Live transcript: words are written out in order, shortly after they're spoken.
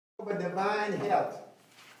About divine health.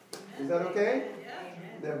 Is that okay?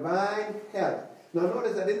 Divine health. Now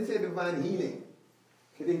notice I didn't say divine healing.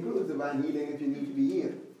 It includes divine healing if you need to be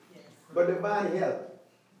healed. But divine health.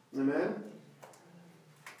 Amen?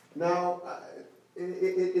 Now,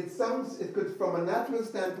 it sounds, it could, from a natural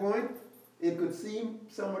standpoint, it could seem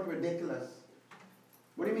somewhat ridiculous.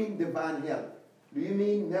 What do you mean divine health? Do you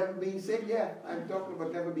mean never being sick? Yeah, I'm talking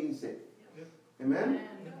about never being sick. Amen?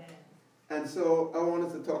 And so I want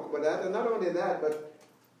us to talk about that. And not only that, but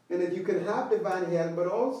in that you can have divine health, but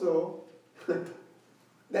also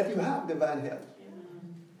that you have divine health.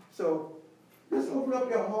 So just open up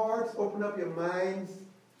your hearts, open up your minds,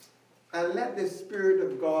 and let the Spirit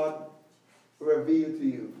of God reveal to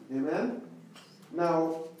you. Amen?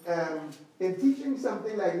 Now, in teaching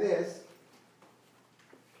something like this,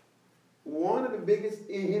 one of the biggest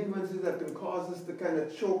hindrances that can cause us to kind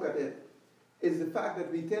of choke at it is the fact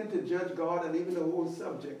that we tend to judge God and even the whole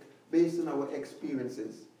subject based on our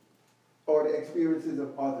experiences or the experiences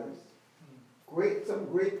of others. Some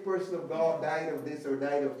great person of God died of this or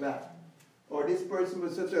died of that. Or this person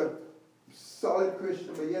was such a solid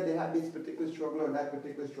Christian, but yet they had this particular struggle or that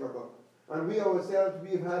particular struggle. And we ourselves,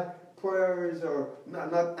 we've had prayers or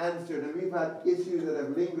not answered, and we've had issues that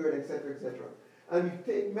have lingered, etc., etc. And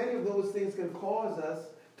we take, many of those things can cause us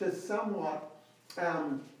to somewhat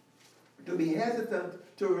to be hesitant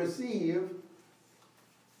to receive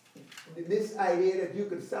this idea that you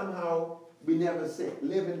could somehow be never sick,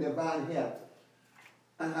 live in divine health,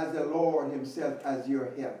 and has the Lord himself as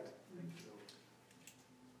your health.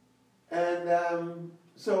 And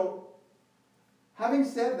so, having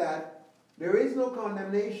said that, there is no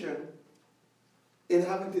condemnation in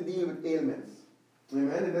having to deal with ailments.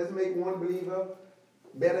 Amen? It doesn't make one believer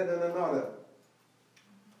better than another.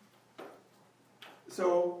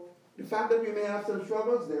 So, the fact that we may have some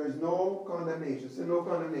struggles, there is no condemnation. So no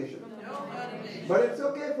condemnation. No condemnation. But it's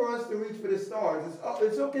okay for us to reach for the stars.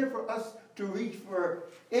 It's okay for us to reach for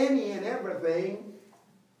any and everything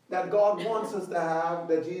that God wants us to have,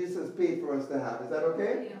 that Jesus has paid for us to have. Is that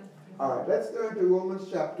okay? Yeah. All right, let's turn to Romans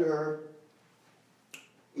chapter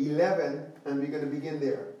 11, and we're going to begin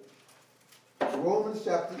there. Romans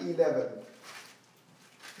chapter 11.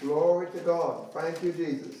 Glory to God. Thank you,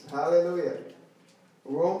 Jesus. Hallelujah.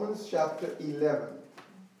 Romans chapter 11.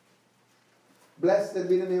 Blessed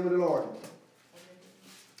be the name of the Lord.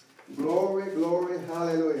 Glory, glory,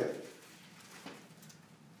 hallelujah.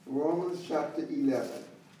 Romans chapter 11.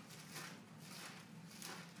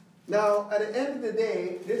 Now, at the end of the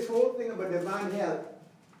day, this whole thing about divine health,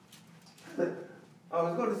 I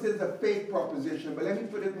was going to say it's a faith proposition, but let me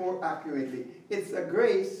put it more accurately. It's a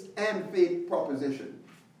grace and faith proposition.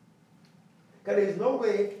 Because there's no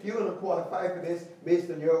way you're going to qualify for this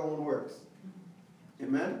based on your own works.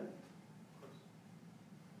 Amen?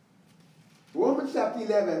 Romans chapter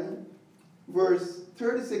 11, verse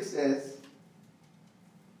 36 says,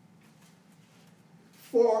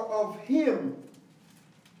 "For of him,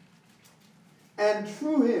 and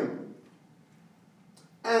through him,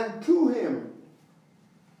 and to him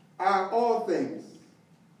are all things,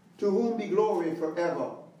 to whom be glory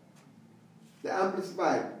forever." The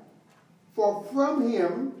Amplified. "For from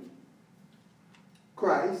him,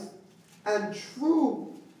 Christ, and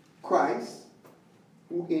through Christ,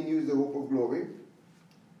 who in you is the hope of glory,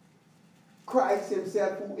 Christ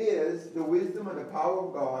himself, who is the wisdom and the power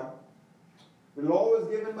of God. The law was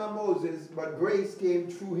given by Moses, but grace came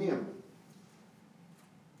through him.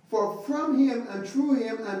 For from him and through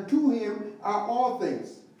him and to him are all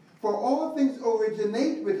things. For all things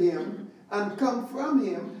originate with him and come from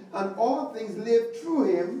him, and all things live through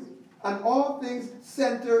him, and all things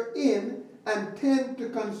center in and tend to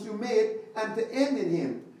consummate and to end in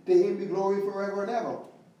him. To him be glory forever and ever.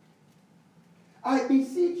 I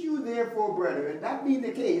beseech you therefore, brethren," that being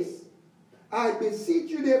the case, "I beseech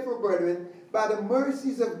you therefore, brethren, by the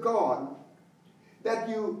mercies of God, that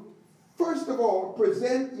you first of all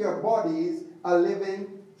present your bodies a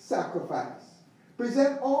living sacrifice."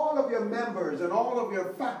 Present all of your members and all of your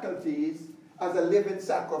faculties as a living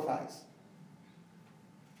sacrifice.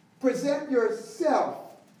 Present yourself,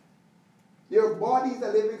 your body is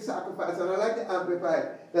a living sacrifice. And I like to amplify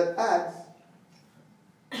that adds,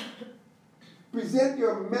 present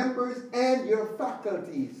your members and your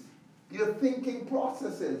faculties, your thinking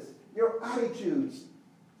processes, your attitudes.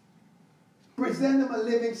 Present them a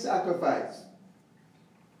living sacrifice.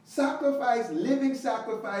 Sacrifice, living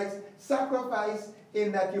sacrifice, sacrifice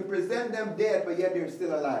in that you present them dead, but yet they're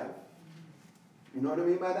still alive. You know what I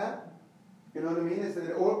mean by that? You know what I mean? It's in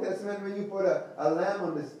the Old Testament, when you put a lamb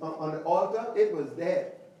on the altar, it was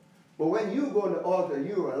dead. But when you go on the altar,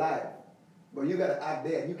 you were alive. But you got to act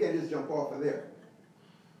there. You can't just jump off of there.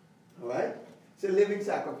 All right? It's a living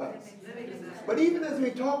sacrifice. But even as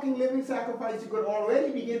we're talking living sacrifice, you could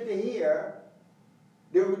already begin to hear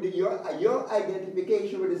your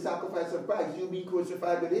identification with the sacrifice of Christ. You'll be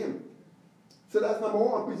crucified with him. So that's number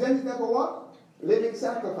one. Present yourself for what? Living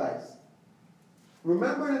sacrifice.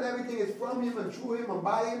 Remember that everything is from him and through him and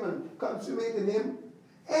by him and consummated in him.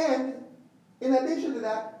 And in addition to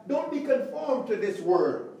that, don't be conformed to this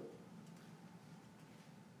world.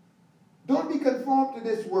 Don't be conformed to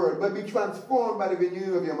this world, but be transformed by the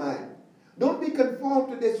renewing of your mind. Don't be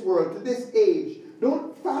conformed to this world, to this age.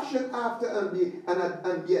 Don't fashion after and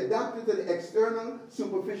be adapted to the external,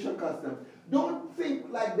 superficial customs. Don't think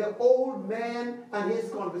like the old man and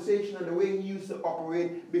his conversation and the way he used to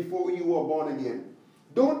operate before you were born again.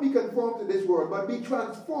 Don't be conformed to this world, but be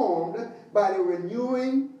transformed by the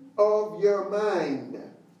renewing of your mind.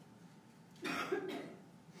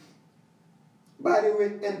 By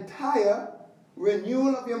the entire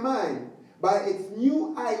renewal of your mind. By its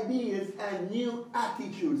new ideas and new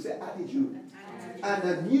attitudes. Say attitude. And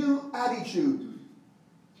a new attitude.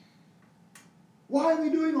 Why are we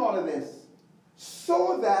doing all of this?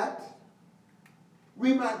 So that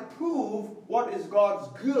we might prove what is God's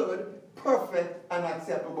good, perfect, and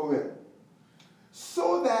acceptable will.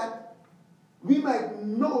 So that we might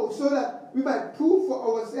know, so that we might prove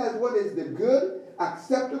for ourselves what is the good,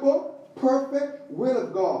 acceptable, perfect will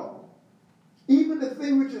of God. Even the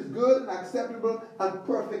thing which is good and acceptable and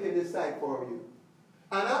perfect in his sight for you.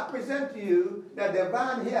 And I present to you that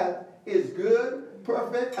divine health is good,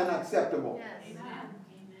 perfect, and acceptable. Yes.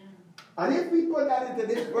 And if we put that into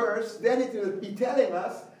this verse, then it will be telling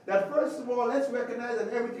us that first of all, let's recognize that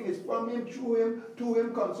everything is from him, through him, to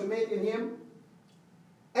him, consummate in him.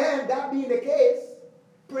 And that being the case,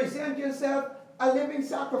 present yourself a living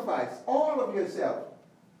sacrifice, all of yourself,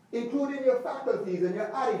 including your faculties and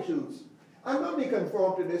your attitudes. And don't be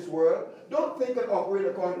conformed to this world. Don't think and operate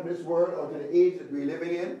according to this world or to the age that we're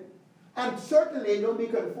living in. And certainly don't be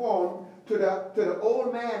conformed to the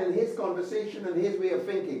old man and his conversation and his way of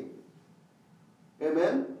thinking.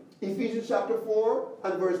 Amen? Ephesians chapter 4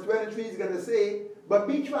 and verse 23 is going to say, but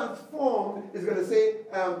be transformed is going to say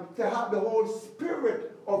to have the whole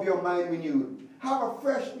spirit of your mind renewed. Have a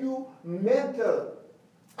fresh new mental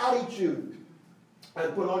attitude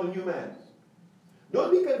and put on a new man.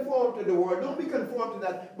 Don't be conformed to the world. Don't be conformed to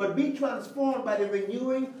that. But be transformed by the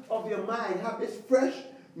renewing of your mind. Have this fresh,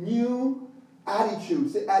 new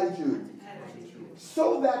attitude. Say attitude.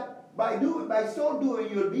 So that by so doing,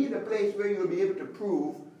 you'll be in a place where you'll be able to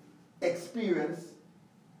prove, experience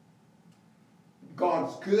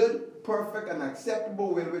God's good, perfect, and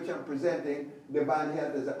acceptable will, which I'm presenting. Divine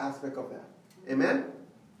health as an aspect of that. Amen?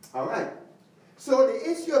 All right. So the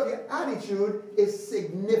issue of your attitude is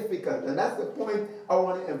significant. And that's the point I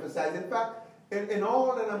want to emphasize. In fact, in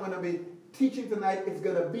all that I'm going to be teaching tonight, it's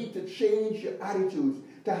going to be to change your attitudes.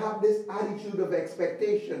 To have this attitude of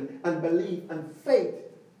expectation and belief and faith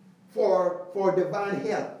for divine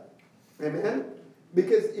health. Amen?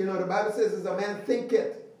 Because, the Bible says, as a man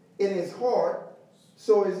thinketh in his heart,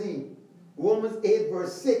 so is he. Romans 8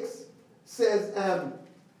 verse 6 says,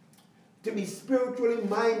 to be spiritually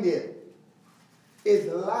minded is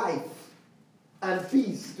life and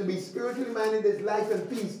peace. To be spiritually minded is life and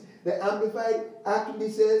peace. The Amplified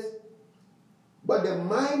actually says, but the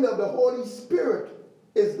mind of the Holy Spirit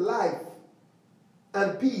is life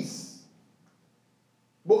and peace,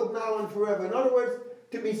 both now and forever. In other words,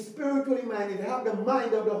 to be spiritually minded, to have the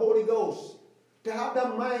mind of the Holy Ghost, to have the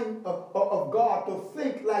mind of God, to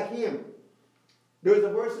think like him. There's a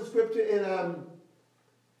verse of scripture in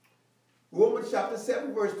Romans chapter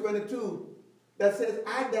 7 verse 22 that says,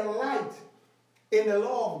 I delight in the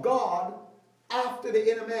law of God after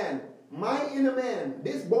the inner man. My inner man,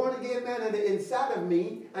 this born again man on the inside of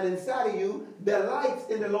me and inside of you, delights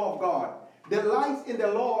in the law of God. Delights in the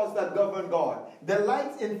laws that govern God.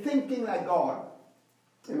 Delights in thinking like God.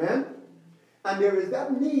 Amen? And there is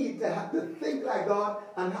that need to have to think like God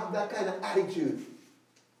and have that kind of attitude.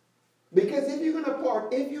 Because if you're going to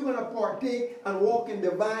partake and walk in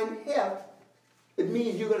divine health, it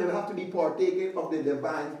means you're going to have to be partaking of the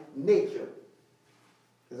divine nature.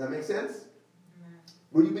 Does that make sense? Amen.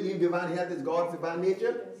 Would you believe divine health is God's divine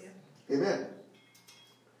nature? Yes. Amen.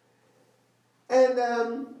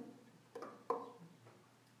 And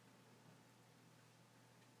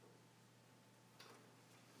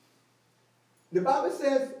the Bible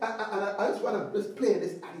says, and I just want to just play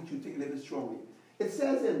this attitude, take it a little strongly. It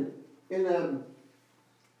says in 2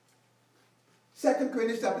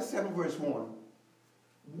 Corinthians chapter 7 verse 1,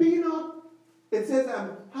 be not, it says,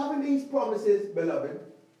 I'm having these promises, beloved,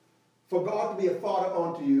 for God to be a father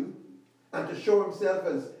unto you, and to show himself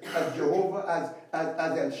as Jehovah, as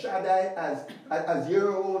El Shaddai, as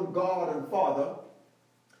your own God and Father,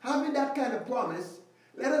 having that kind of promise,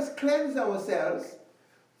 let us cleanse ourselves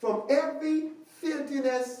from every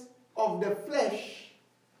filthiness of the flesh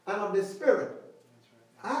and of the spirit.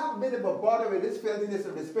 I have a bit of a bother with this filthiness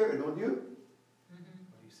of the spirit, don't you?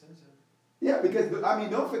 Yeah, because,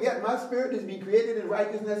 don't forget, my spirit is being created in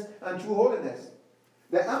righteousness and true holiness.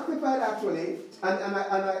 The Amplified actually, and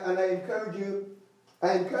I encourage you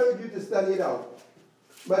to study it out.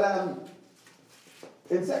 But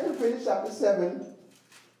in 2 Corinthians chapter 7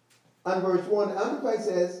 and verse 1, the Amplified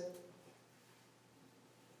says,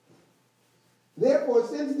 therefore,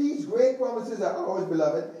 since these great promises are ours,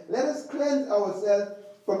 beloved, let us cleanse ourselves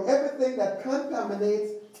from everything that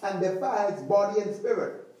contaminates and defiles body and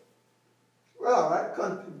spirit. Well, all right,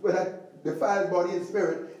 that defiles body and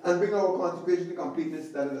spirit, and bring our consecration to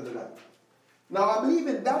completeness, Now, I believe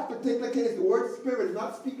in that particular case, the word spirit is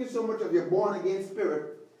not speaking so much of your born-again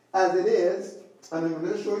spirit as it is, and I'm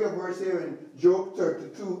going to show you a verse here in Job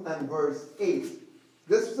 32 and verse 8.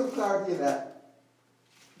 Just some clarity in that.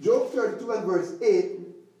 Job 32 and verse 8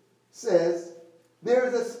 says, there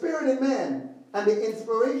is a spirit in man, and the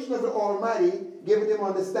inspiration of the Almighty giveth him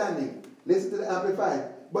understanding. Listen to the Amplified.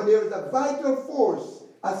 But there is a vital force,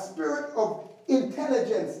 a spirit of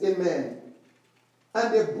intelligence in man.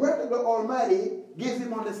 And the breath of the Almighty gives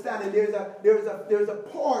him understanding. There's a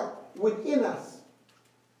part within us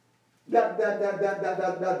that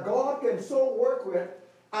God can so work with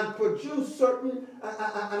and produce certain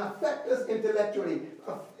and affect us intellectually.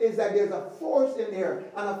 It's like there's a force in there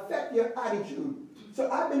and affect your attitude. So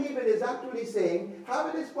I believe it is actually saying,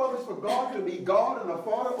 having this promise for God to be God and a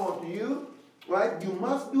Father unto you, right? You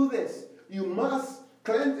must do this. You must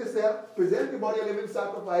cleanse yourself, present your body a living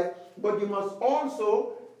sacrifice, but you must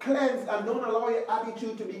also cleanse and don't allow your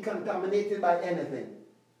attitude to be contaminated by anything.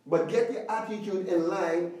 But get your attitude in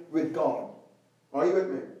line with God. Are you with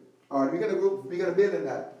me? All right, we're gonna build on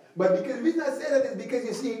that. But because the reason I say that is because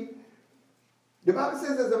you see, the Bible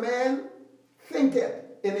says, as a man thinketh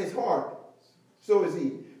in his heart, so is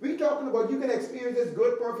he. We're talking about you can experience this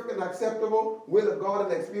good, perfect, and acceptable will of God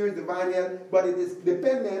and experience divine health, but it is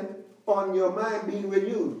dependent on your mind being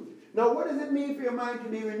renewed. Now, what does it mean for your mind to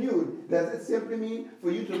be renewed? Does it simply mean for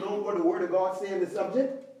you to know what the Word of God says in the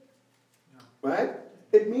subject? No. Right?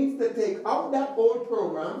 It means to take out that old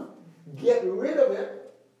program, get rid of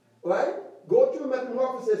it, right? Go through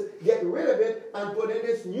metamorphosis, get rid of it, and put in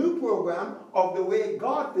this new program of the way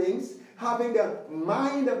God thinks, having the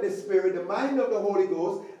mind of the Spirit, the mind of the Holy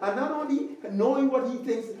Ghost, and not only knowing what he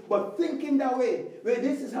thinks, but thinking that way. Where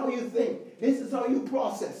this is how you think. This is how you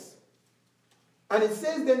process. And it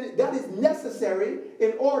says then that is necessary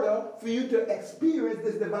in order for you to experience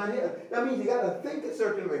this divine health. That means you got to think a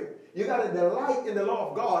certain way. You got to delight in the law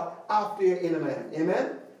of God after your inner man.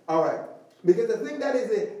 Amen? All right. Because the thing that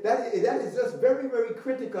is just very, very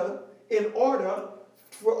critical in order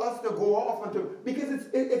for us to go off into, because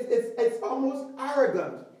it's almost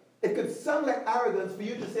arrogant. It could sound like arrogance for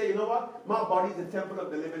you to say, you know what, my body is the temple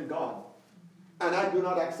of the living God, and I do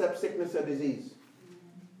not accept sickness or disease.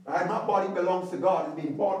 Right? My body belongs to God. It's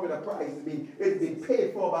been bought with a price. It's been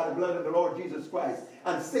paid for by the blood of the Lord Jesus Christ,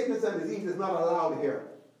 and sickness and disease is not allowed here.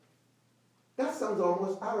 That sounds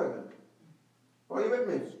almost arrogant. Are you with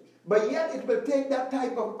me? But yet it will take that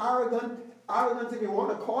type of arrogance, if you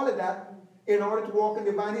want to call it that, in order to walk in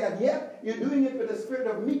divine health. Yet you're doing it with a spirit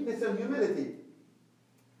of meekness and humility.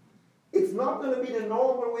 It's not going to be the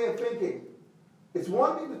normal way of thinking. It's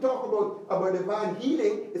one thing to talk about divine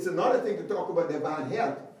healing. It's another thing to talk about divine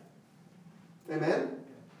health. Amen?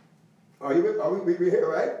 Are we here,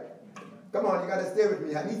 right? Come on, you got to stay with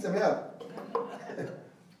me. I need some help.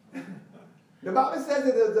 The Bible says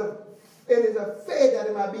it is a faith that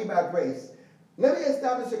it might be by grace. Let me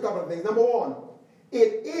establish a couple of things. Number one,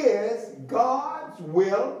 it is God's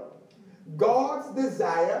will, God's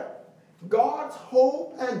desire, God's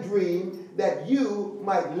hope and dream that you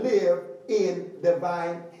might live in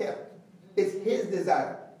divine health. It's his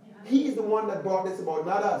desire. He's the one that brought this about,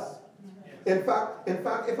 not us. In fact, if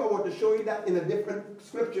I were to show you that in a different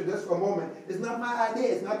scripture just for a moment, it's not my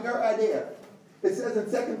idea. It's not your idea. It says in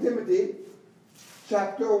 2 Timothy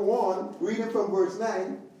chapter 1, reading from verse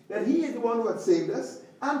 9, that he is the one who had saved us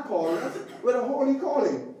and called us with a holy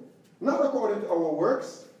calling. Not according to our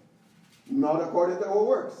works, not according to our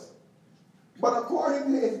works, but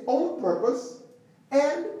according to his own purpose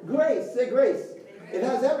and grace. Say grace. It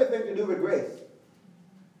has everything to do with grace.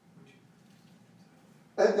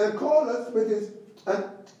 And called us with his,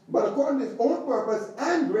 but according to his own purpose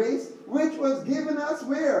and grace, which was given us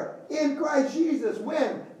where? In Christ Jesus.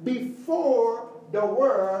 When? Before the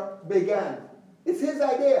world began. It's his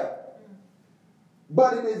idea.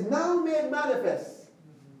 But it is now made manifest.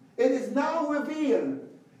 It is now revealed.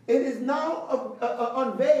 It is now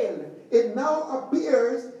unveiled. It now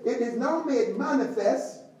appears. It is now made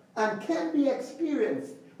manifest and can be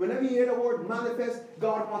experienced. Whenever you hear the word manifest,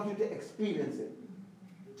 God wants you to experience it.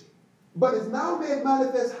 But it's now made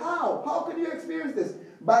manifest how? How can you experience this?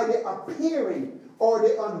 By the appearing or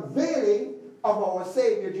the unveiling of our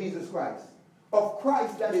Savior Jesus Christ. Of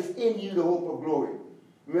Christ that is in you, the hope of glory.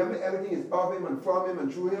 Remember, everything is of him and from him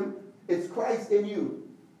and through him. It's Christ in you.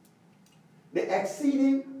 The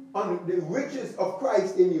exceeding on the riches of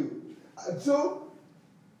Christ in you. So,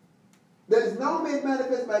 that is now made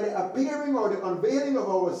manifest by the appearing or the unveiling of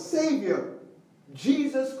our Savior,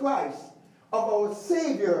 Jesus Christ. Of our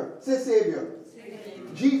Savior. Say Savior.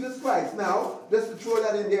 Jesus Christ. Now, just to throw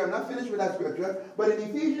that in there, I'm not finished with that scripture, but in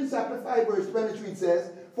Ephesians chapter 5 verse 23 it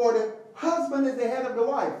says, for the husband is the head of the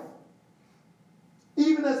wife,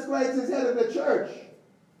 even as Christ is head of the church.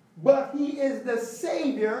 But he is the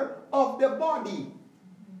Savior of the body.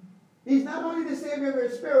 He's not only the Savior of your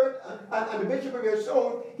spirit and the bishop of your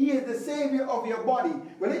soul, he is the Savior of your body.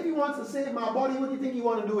 Well, if he wants to save my body, what do you think he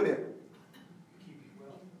wants to do with it? Keep it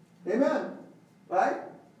well. Amen. Right?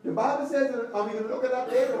 The Bible says, and we can look at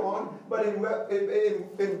that later on, but in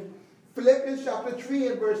Philippians chapter 3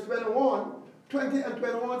 and verse 21, 20 and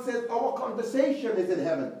 21 says, our conversation is in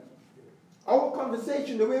heaven. Our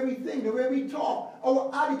conversation, the way we think, the way we talk, our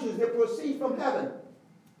attitudes, they proceed from heaven.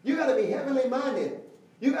 You got to be heavenly minded.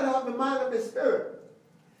 You got to have the mind of the Spirit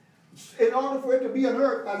in order for it to be on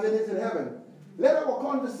earth as it is in heaven. Let our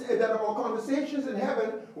conversations in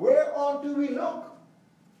heaven, whereon do we look?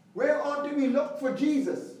 Whereon do we look for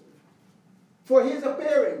Jesus? For his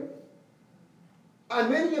appearing. And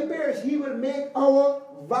when he appears, he will make our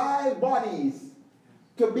vile bodies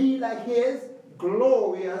to be like his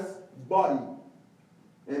glorious body.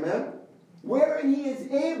 Amen? Wherein he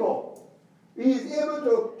is able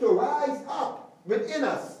to rise up within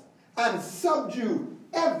us and subdue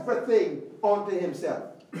everything unto himself.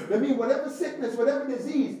 I mean, whatever sickness, whatever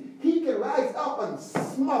disease, he can rise up and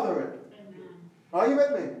smother it. Are you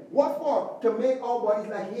with me? What for? To make our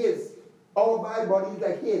bodies like his. Our vile bodies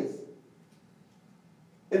like his.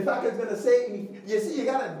 In fact, it's going to say, you see, you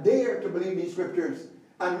got to dare to believe these scriptures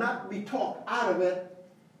and not be talked out of it.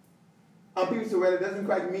 And people say, well, it doesn't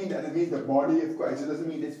quite mean that. It means the body of Christ. It doesn't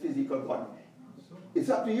mean this physical body. It's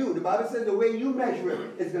up to you. The Bible says the way you measure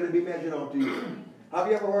it is going to be measured onto you. Have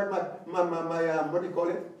you ever heard my what do you call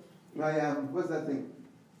it? My, what's that thing?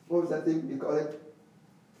 What was that thing you call it?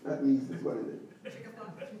 Not measles, what is it?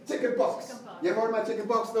 Chicken pox. You ever heard my chicken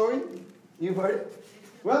pox story? You've heard it?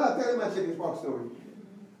 Well, I'll tell you my chicken pox story.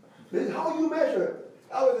 This is how you measure it.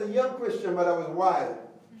 I was a young Christian, but I was wild.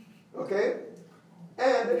 Okay?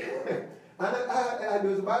 And there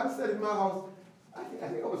was a Bible study in my house. I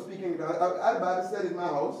think I was speaking. I had a Bible study in my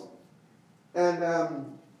house. And,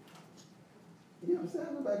 you know what I'm saying?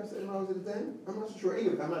 A Bible study in my house at the time? I'm not sure.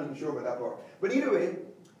 I'm not even sure about that part. But either way,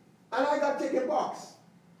 and I got chicken pox.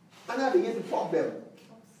 And I began to pop them.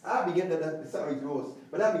 I began to, sorry, gross,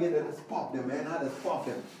 but I began to just pop them, man. I just pop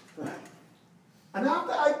them. And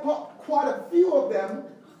after I popped quite a few of them,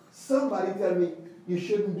 somebody told me, you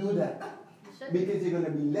shouldn't do that. Because you're going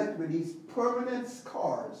to be left with these permanent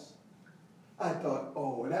scars. I thought,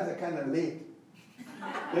 oh, that's a kind of late.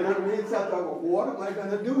 You know what I mean? So I thought, well, what am I going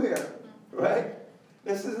to do here? Right?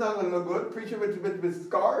 This is not going to look good. Preaching with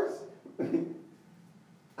scars. And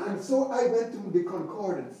so I went to the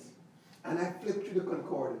concordance. And I flipped through the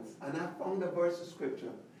concordance. And I found a verse of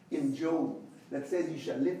scripture in Job that says, you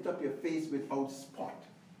shall lift up your face without spot.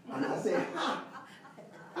 And I said, ha!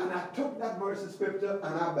 And I took that verse of scripture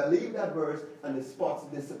and I believed that verse and the spots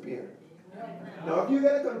disappeared. Now, if you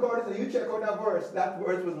get a concordance and you check out that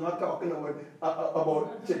verse was not talking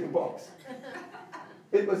about chicken pox.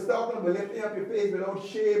 It was talking about lifting up your face without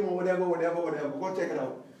shame or whatever. Go check it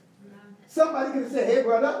out. Somebody can say, hey,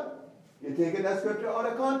 brother, you're taking that scripture out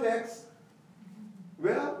of context.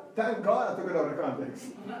 Well, thank God I took it out of context.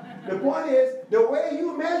 The point is, the way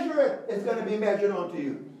you measure it is going to be measured onto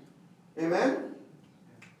you. Amen?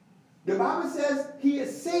 The Bible says he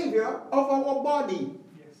is Savior of our body.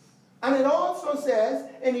 Yes. And it also says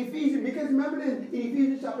in Ephesians, because remember in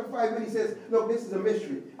Ephesians chapter 5 when he says, look, this is a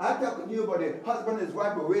mystery. I'm talking to you about the husband and his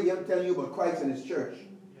wife, but really I'm telling you about Christ and his church.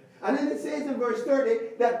 Yes. And then it says in verse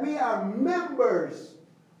 30 that we are members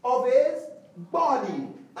of his body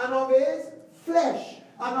and of his flesh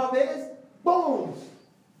and of his bones.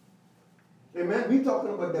 Amen. We're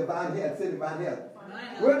talking about divine health. Say divine health.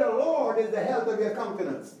 Where the Lord is the health of your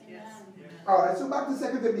countenance. Yes. All right, so back to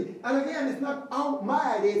 2 Timothy. And again, it's not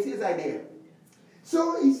my idea, it's his idea.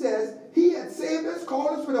 So he says, he had saved us,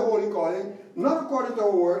 called us for the holy calling, not according to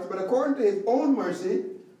our works, but according to his own mercy,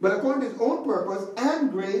 but according to his own purpose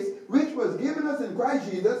and grace, which was given us in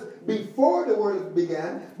Christ Jesus before the world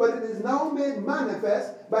began, but it is now made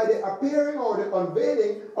manifest by the appearing or the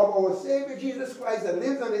unveiling of our Savior Jesus Christ that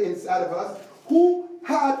lives on the inside of us, who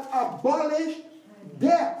had abolished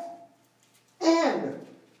death and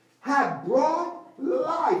had brought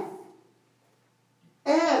life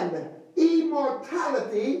and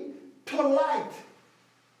immortality to light.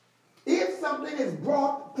 If something is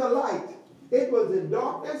brought to light, it was in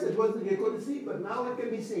darkness, it wasn't, you couldn't see, but now it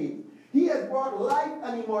can be seen. He has brought life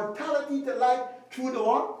and immortality to light through the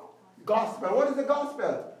what? Gospel. What is the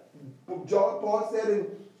gospel? Paul said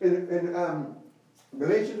in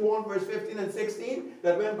Galatians 1 verse 15 and 16,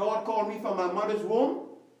 that when God called me from my mother's womb,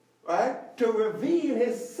 right, to reveal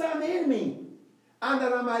his son in me, and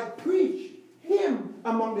that I might preach him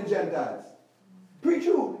among the Gentiles. Preach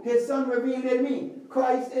who? His son revealed in me.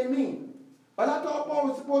 Christ in me. But I thought Paul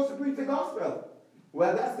was supposed to preach the gospel.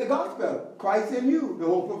 Well, that's the gospel. Christ in you, the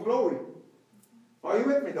hope of glory. Are you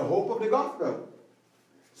with me? The hope of the gospel.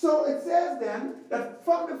 So it says then that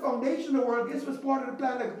from the foundation of the world, this was part of the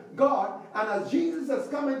plan of God. And as Jesus has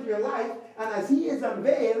come into your life, and as he is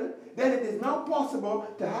unveiled, then it is now possible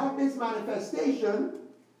to have this manifestation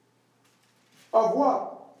of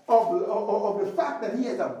what? Of the fact that he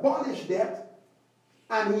has abolished death,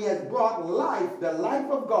 and he has brought life, the life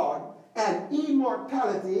of God, and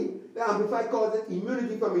immortality. The Amplified calls it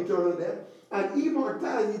immunity from eternal death, and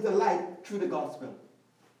immortality to life through the gospel.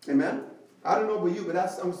 Amen? I don't know about you, but that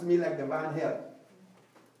sounds to me like divine health.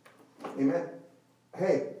 Amen?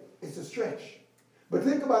 Hey, it's a stretch. But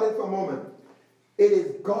think about it for a moment. It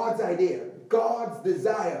is God's idea, God's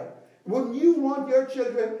desire. Wouldn't you want your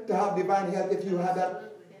children to have divine health if you had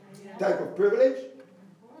that type of privilege?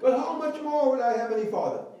 Well, how much more will our Heavenly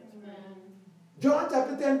Father? John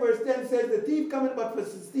chapter 10 verse 10 says, the thief cometh but for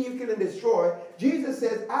steal, kill, and destroy. Jesus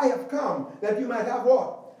says, I have come that you might have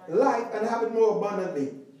what? Life, and have it more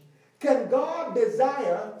abundantly. Can God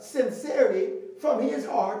desire sincerely from his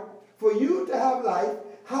heart for you to have life,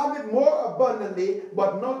 have it more abundantly,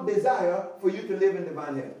 but not desire for you to live in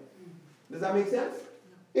divine health? Does that make sense?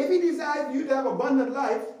 If he desires you to have abundant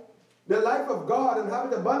life, the life of God, and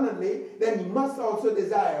have it abundantly, then he must also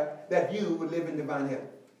desire that you would live in divine health.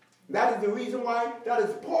 That is the reason why, that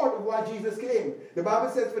is part of why Jesus came. The Bible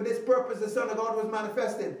says, for this purpose the Son of God was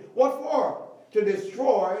manifested. What for? To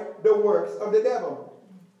destroy the works of the devil.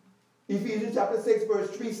 Ephesians chapter 6 verse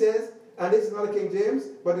 3 says, and this is not a King James,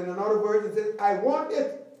 but in another version it says, I want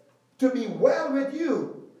it to be well with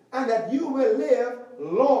you, and that you will live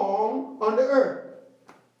long on the earth.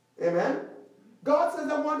 Amen? God says,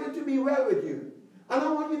 I want it to be well with you, and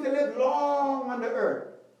I want you to live long on the earth.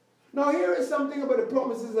 Now here is something about the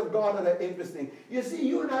promises of God that are interesting. You see,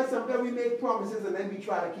 you and I, sometimes we make promises and then we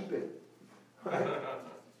try to keep it. Right?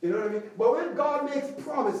 You know what I mean? But when God makes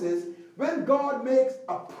promises, when God makes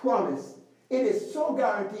a promise, it is so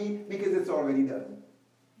guaranteed because it's already done.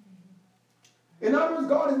 In other words,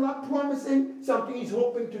 God is not promising something he's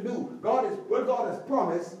hoping to do. What God has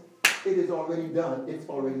promised, it is already done. It's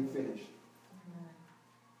already finished.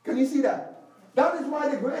 Can you see that? That is why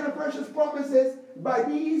the great and precious promises, by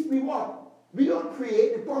these we what? We don't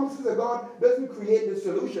create. The promises of God doesn't create the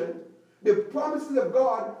solution. The promises of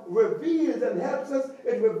God reveals and helps us.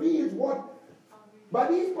 It reveals what? By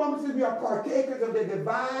these promises we are partakers of the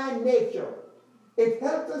divine nature. It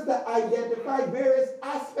helps us to identify various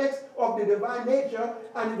aspects of the divine nature,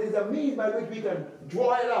 and it is a means by which we can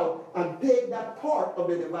draw it out and take that part of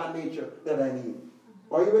the divine nature that I need.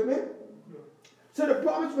 Are you with me? So the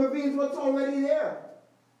promise reveals what's already there.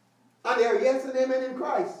 And they are yes and amen in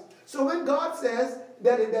Christ. So when God says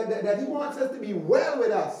that he wants us to be well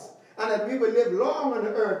with us and that we will live long on the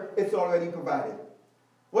earth, it's already provided.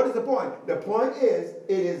 What is the point? The point is,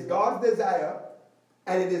 it is God's desire,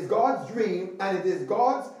 and it is God's dream, and it is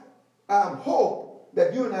God's hope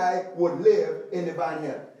that you and I would live in divine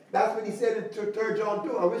health. That's what he said in 3 John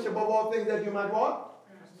 2. I wish above all things that you might what?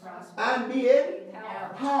 And be in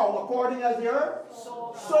how? According as your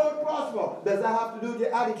soul prosper. Does that have to do with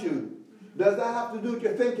your attitude? Does that have to do with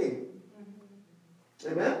your thinking?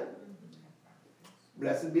 Amen?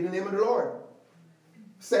 Blessed be the name of the Lord.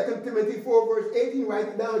 2 Timothy 4 verse 18, write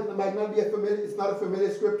it down. It might not be it's not a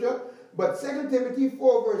familiar scripture. But 2 Timothy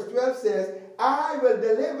 4 verse 12 says, I will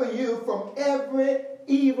deliver you from every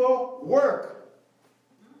evil work.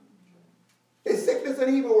 Is sickness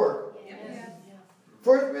an evil work? Yes.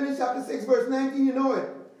 1 Corinthians chapter 6, verse 19, you know it.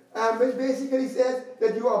 Which basically says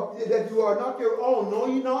that you are not your own. Know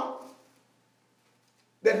ye not?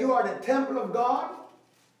 That you are the temple of God.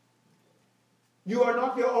 You are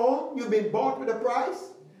not your own. You've been bought with a price.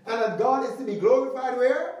 And that God is to be glorified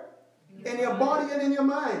where? In your body and in your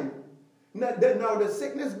mind. Now, does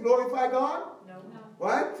sickness glorify God? No.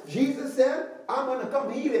 Right? Jesus said, I'm going to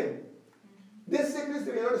come heal him. This sickness,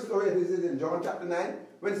 you know the story, this is in John chapter 9,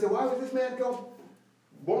 when they said, why was this man come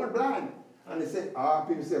born blind? And they said,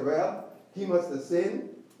 people said, well, he must have sinned,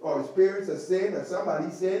 or his parents have sinned, or somebody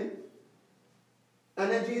sinned.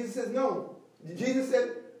 And then Jesus says, no. Jesus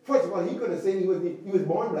said, first of all, he couldn't have sinned, he was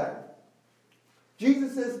born blind.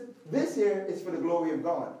 Jesus says, this here is for the glory of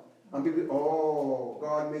God. And people, oh,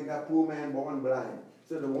 God made that poor man born blind.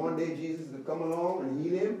 So that one day Jesus would come along and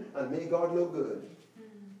heal him and make God look good.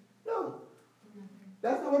 No.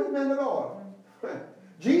 That's not what it meant at all.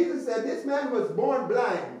 Jesus said this man was born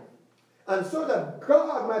blind. And so that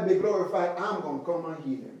God might be glorified, I'm going to come and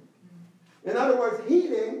heal him. In other words,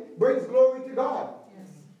 healing brings glory to God.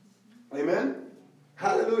 Yes. Amen?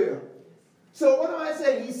 Hallelujah. So what am I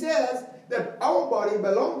saying? He says that our body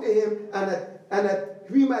belongs to him and that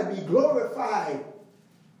we might be glorified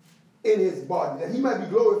in his body. That he might be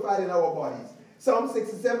glorified in our bodies. Psalm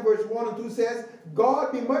 67 verse 1 and 2 says,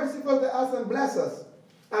 God be merciful to us and bless us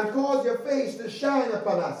and cause your face to shine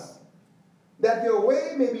upon us, that your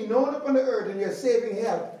way may be known upon the earth and your saving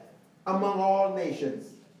help among all nations.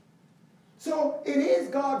 So it is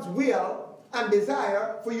God's will and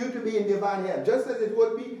desire for you to be in divine health, just as it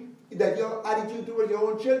would be that your attitude towards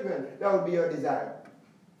your own children, that would be your desire.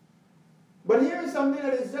 But here is something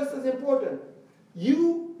that is just as important.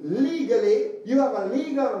 You have a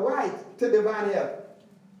legal right to divine health.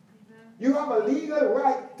 You have a legal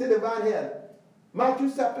right to divine health.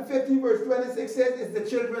 Matthew chapter 15 verse 26 says it's the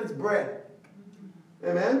children's bread.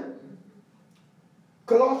 Amen?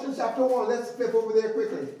 Colossians chapter 1, let's flip over there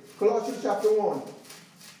quickly. Colossians chapter 1.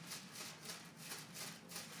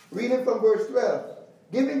 Reading from verse 12.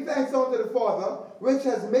 Giving thanks unto the Father, which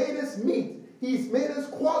has made us meet. He's made us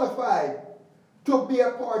qualified to be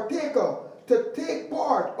a partaker, to take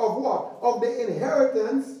part of what? Of the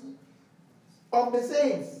inheritance of the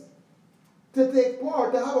saints. To take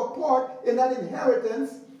part, to have a part in that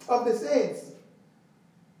inheritance of the saints.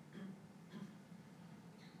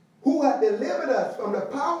 Who had delivered us from the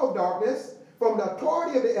power of darkness, from the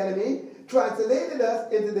authority of the enemy, translated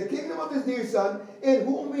us into the kingdom of his dear Son, in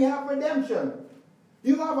whom we have redemption.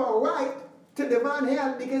 You have a right to divine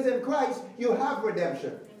health because in Christ you have redemption.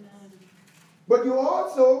 Amen. But you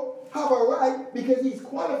also have a right because he's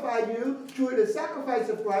qualified you through the sacrifice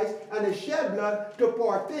of Christ and the shed blood to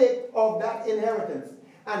partake of that inheritance.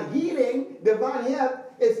 And healing, divine health,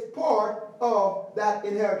 is part of that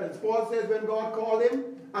inheritance. Paul says when God called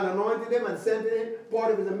him and anointed him and sent him,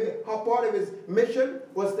 part of his mission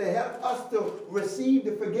was to help us to receive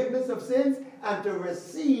the forgiveness of sins and to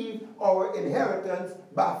receive our inheritance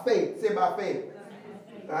by faith. Say by faith.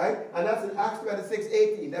 Right? And that's in Acts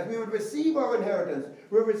 26:18, that we would receive our inheritance.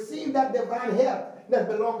 We receive that divine health that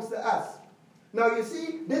belongs to us. Now you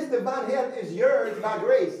see, this divine health is yours by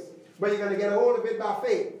grace, but you're going to get a hold of it by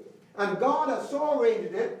faith. And God has so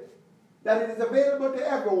arranged it that it is available to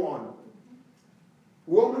everyone.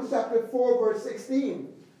 Romans chapter 4 verse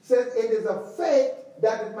 16 says, it is of faith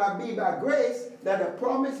that it might be by grace, that the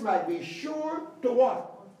promise might be sure to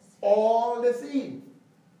what? All the seed.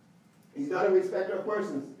 He's not a respecter of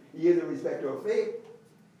persons. He is a respecter of faith.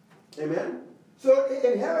 Amen? So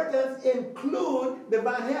inheritance include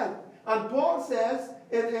divine health. And Paul says,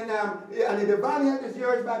 and the divine health is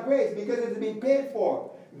yours by grace because it has been paid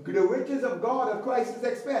for. The riches of God at Christ's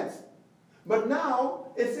expense. But now,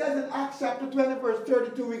 it says in Acts chapter 20 verse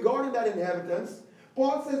 32 regarding that inheritance,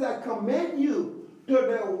 Paul says, I commend you to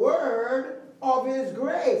the word of his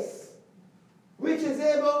grace, which is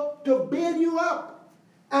able to build you up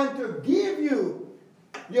and to give you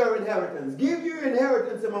your inheritance. Give you your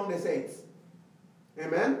inheritance among the saints.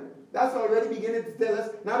 Amen? That's already beginning to tell us,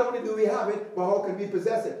 not only do we have it, but how can we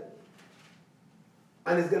possess it?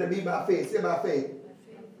 And it's going to be by faith. Say by faith.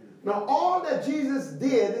 Now, all that Jesus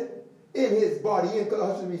did in his body, in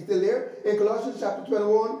Colossians, we still there, in Colossians chapter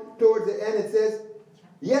 21, towards the end it says,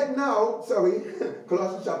 yet now,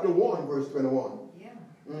 Colossians chapter 1, verse 21. Yeah.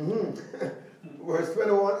 Verse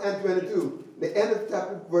 21 and 22. The end of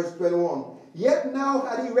chapter, verse 21. Yet now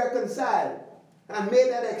had he reconciled and made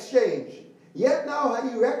that exchange. Yet now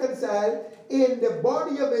had he reconciled in the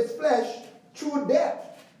body of his flesh through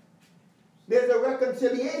death. There's a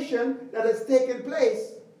reconciliation that has taken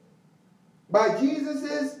place by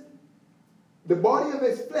Jesus' The body of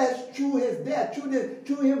his flesh through his death,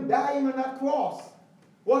 through him dying on that cross.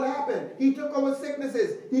 What happened? He took our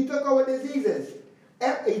sicknesses. He took our diseases.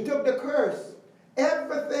 He took the curse.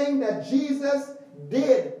 Everything that Jesus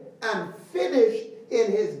did and finished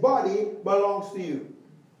in his body belongs to you.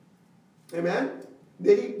 Amen?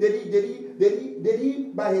 Did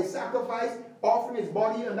he by his sacrifice, offering his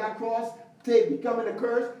body on that cross, becoming a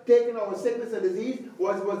curse, taking our sickness and disease?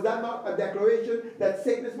 Was that not a declaration that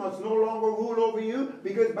sickness must no longer rule over you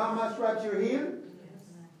because by my stripes you're healed?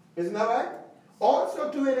 Yes. Isn't that right?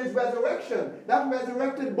 Also too in his resurrection, that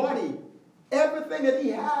resurrected body, everything that he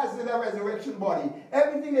has in that resurrection body,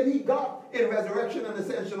 everything that he got in resurrection and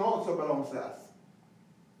ascension also belongs to us.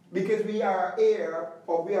 Because we are heir,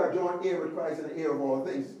 or we are joint heir with Christ and heir of all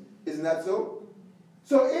things. Isn't that so?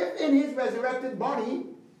 So if in his resurrected body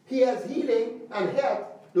he has healing and health,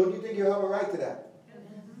 don't you think you have a right to that?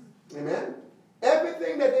 Amen?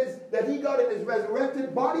 Everything that he got in his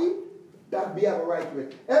resurrected body, that we have a right to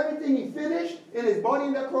it. Everything he finished in his body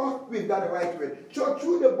in the cross, we've got a right to it. So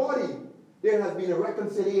through the body, there has been a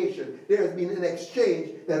reconciliation. There has been an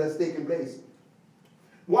exchange that has taken place.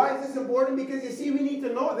 Why is this important? Because you see, we need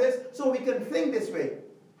to know this so we can think this way.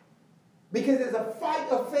 Because there's a fight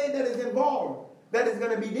of faith that is involved, that is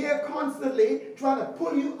going to be there constantly trying to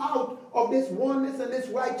pull you out of this oneness and this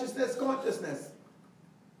righteousness consciousness.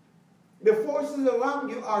 The forces around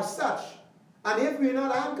you are such, and if we're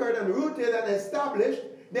not anchored and rooted and established,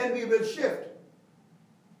 then we will shift.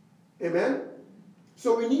 Amen?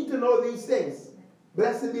 So we need to know these things.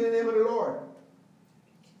 Blessed be the name of the Lord.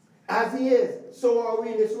 As he is, so are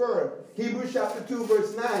we in this world. Hebrews chapter 2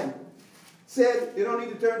 verse 9 said, you don't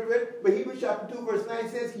need to turn to it, but Hebrews chapter 2 verse 9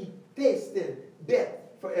 says, he tasted death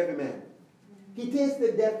for every man. He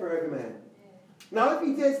tasted death for every man. Now if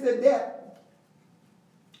he tasted death,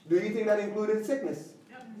 do you think that included sickness?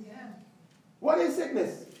 Yeah. What is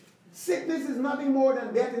sickness? Sickness is nothing more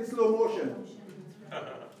than death in slow motion.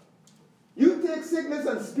 You take sickness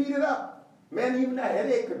and speed it up. Man, even a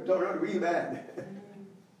headache could turn out real bad.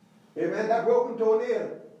 Amen. That broken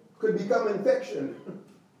toenail could become infection.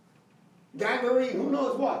 Gangrene, who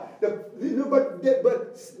knows what.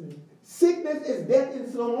 But sickness is death in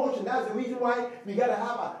slow motion. That's the reason why we got to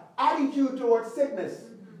have an attitude towards sickness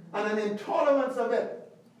and an intolerance of it.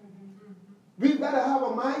 We've got to have a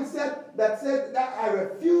mindset that says that I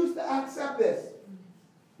refuse to accept this.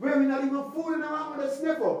 Where we're not even fooling around with a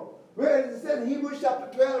sniffle. Where it says in Hebrews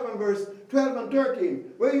chapter 12 and verse 12 and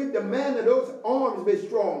 13, where you demand that those arms be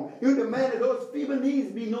strong. You demand that those feeble knees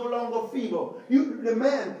be no longer feeble. You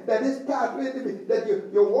demand that this pathway, that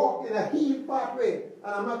you walk in a healed pathway.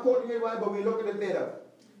 And I'm not quoting it right, but we'll look at it later.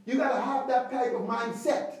 You got to have that type of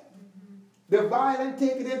mindset. The violent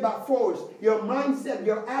taking it by force. Your mindset,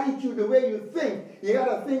 your attitude, the way you think. You got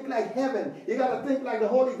to think like heaven. You got to think like the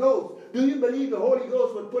Holy Ghost. Do you believe the Holy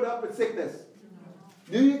Ghost would put up with sickness?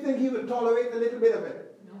 Do you think he would tolerate a little bit of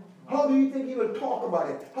it? No. How do you think he will talk about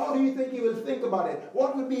it? How do you think he will think about it?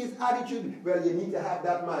 What would be his attitude? Well, you need to have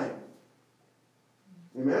that mind.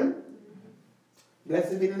 Amen?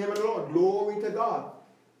 Blessed be the name of the Lord. Glory to God.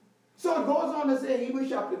 So it goes on to say in Hebrews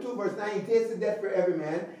chapter 2 verse 9, he tasted death for every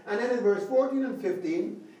man. And then in verse 14 and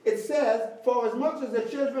 15, it says, for as much as the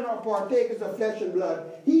children are partakers of flesh and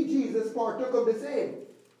blood, he, Jesus, partook of the same.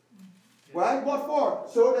 Right? What for?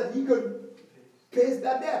 So that he could taste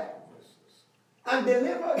that death. And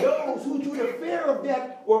deliver those who through the fear of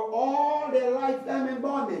death were all their lifetime in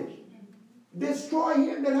bondage. Destroy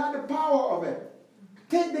him that had the power of it.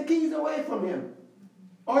 Take the keys away from him.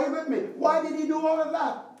 Are you with me? Why did he do all of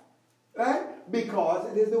that? Right?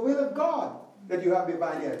 Because it is the will of God that you have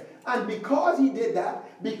divine health. And because he did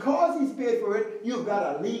that, because he's paid for it, you've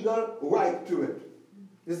got a legal right to it.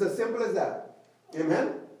 It's as simple as that.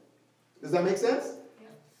 Amen? Does that make sense?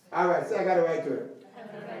 All right, so I got a right to it.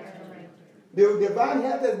 The divine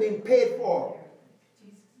health has been paid for.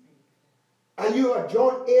 And you are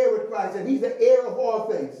joint heir with Christ, and he's the heir of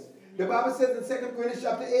all things. The Bible says in 2 Corinthians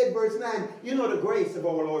chapter 8, verse 9, you know the grace of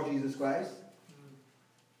our Lord Jesus Christ.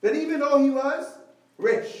 That even though he was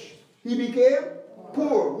rich, he became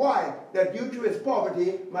poor. Why? That you through his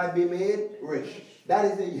poverty might be made rich.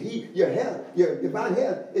 That is your health, your divine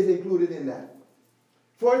health is included in that.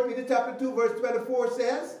 1 Peter chapter 2, verse 24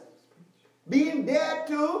 says, being dead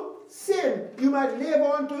to sin, you might live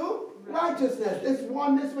on to righteousness. This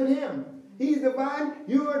oneness with him. He's the vine,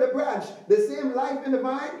 you are the branch. The same life in the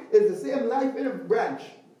vine is the same life in the branch.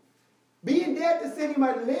 Being dead to sin, you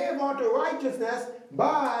might live on to righteousness,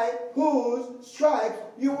 by whose stripes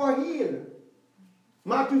you are healed.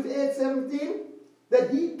 Matthew 8:17,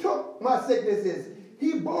 that he took my sicknesses.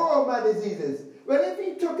 He bore my diseases. Well, if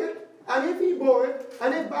he took it, And if he bore it,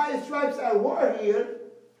 and if by his stripes I were healed,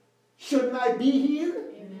 shouldn't I be healed?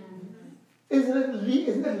 Amen. Isn't it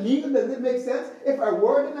legal? Does it make sense? If I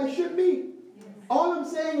were, then I should be. Yes. All I'm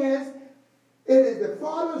saying is, it is the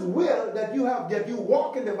Father's will that you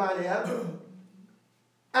walk in divine health,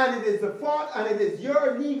 and it is the fault, and it is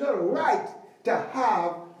your legal right to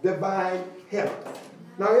have divine health.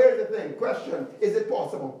 Now here's the thing. Question: is it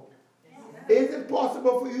possible? Is it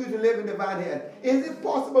possible for you to live in divine health? Is it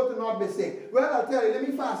possible to not be sick? Well, I'll tell you, let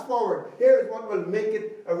me fast forward. Here is what will make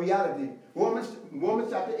it a reality. Romans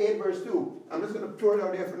chapter 8, verse 2. I'm just going to throw it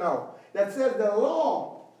out there for now. That says the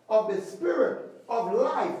law of the Spirit of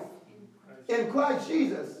life in Christ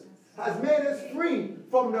Jesus has made us free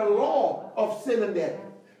from the law of sin and death.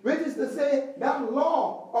 Which is to say, that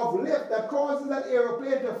law of lift that causes that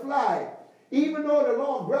aeroplane to fly, even though the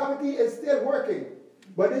law of gravity is still working.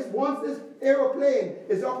 But once this aeroplane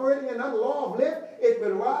is operating in that law of lift, it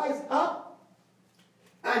will rise up,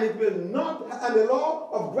 and the law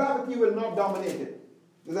of gravity will not dominate it.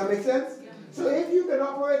 Does that make sense? Yeah. So if you can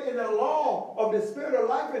operate in the law of the Spirit of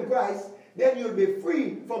life in Christ, then you'll be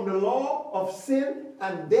free from the law of sin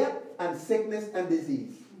and death and sickness and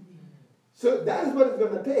disease. So that is what it's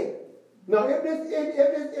going to take. Now, if this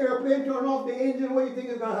airplane turns off the engine, what do you think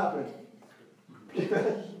is going to happen?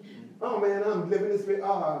 Oh man, I'm living this way.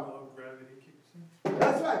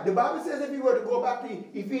 That's right. The Bible says if you were to go back to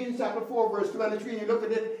Ephesians chapter 4, verse 23, and you look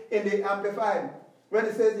at it in the Amplified, when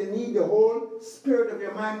it says you need the whole spirit of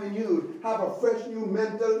your mind renewed, have a fresh new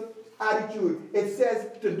mental attitude. It says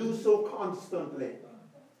to do so constantly.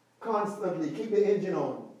 Constantly. Keep the engine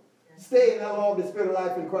on. Stay in the law of the Spirit of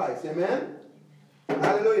life in Christ. Amen?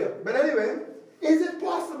 Hallelujah. But anyway, is it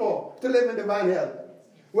possible to live in divine health?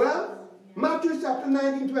 Well, Matthew chapter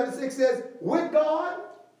 19:26 says, with God,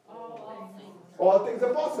 all things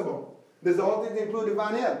are possible. Does all things include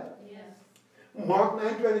divine health? Yes. Mark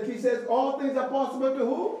 9:23 says, all things are possible to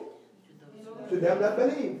who? To them that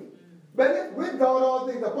believe. But if with God all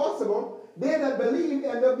things are possible, they that believe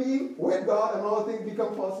end up being with God, and all things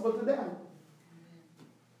become possible to them.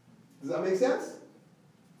 Does that make sense?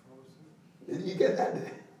 Did you get that?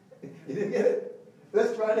 You didn't get it?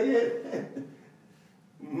 Let's try it again.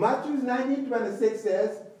 Matthew 19:26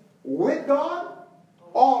 says, with God,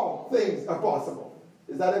 all things are possible.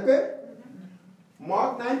 Is that okay?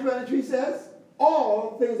 Mark 9:23 says,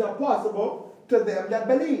 all things are possible to them that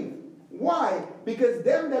believe. Why? Because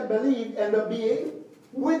them that believe end up being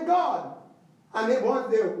with God. And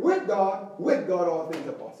once they're with God all things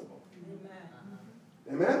are possible.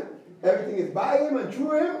 Amen? Amen? Everything is by Him and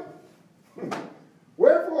through Him.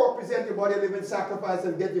 Wherefore, present your body a living sacrifice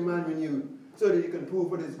and get your mind renewed, so that you can prove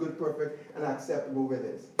what is good, perfect, and acceptable with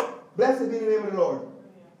it. Blessed be the name of the Lord.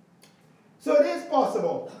 So it is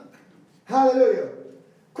possible. Hallelujah.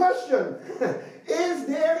 Question. Is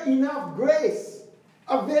there enough grace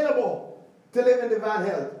available to live in divine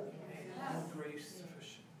health? Grace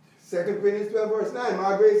sufficient. 2 Corinthians 12 verse 9.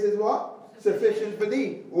 My grace is what? Sufficient for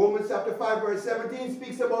thee. Romans chapter 5 verse 17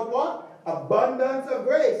 speaks about what? Abundance of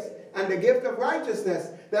grace and the gift of righteousness,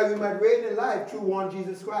 that we might reign in life through one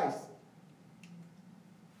Jesus Christ.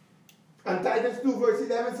 And Titus 2 verse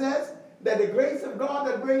 11 says that the grace of God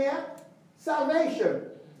that bringeth salvation,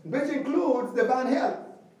 which includes divine health.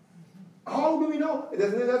 How do we know?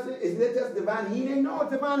 Isn't it just divine healing? No,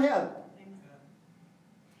 it's divine health.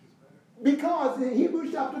 Because in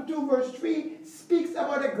Hebrews chapter 2 verse 3 speaks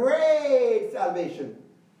about a great salvation.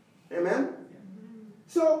 Amen?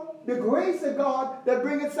 So the grace of God that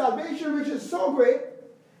bringeth salvation, which is so great,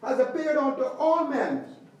 has appeared unto all men.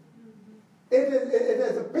 It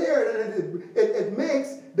has appeared, and it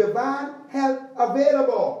makes divine health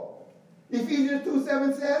available. Ephesians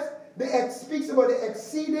 2:7 says, speaks about the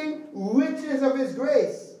exceeding riches of His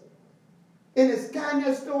grace in His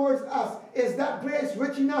kindness towards us. Is that grace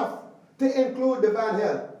rich enough to include divine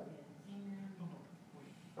health?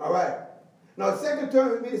 All right. Now,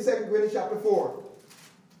 turn with me to 2 Corinthians chapter 4.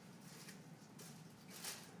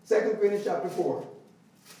 2 Corinthians chapter 4.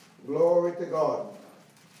 Glory to God.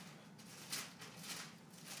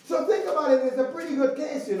 So think about it. It's a pretty good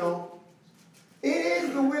case, you know. It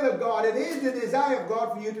is the will of God. It is the desire of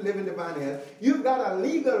God for you to live in divine health. You've got a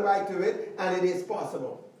legal right to it, and it is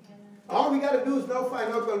possible. All we got to do is now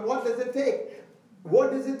find out, well, what does it take?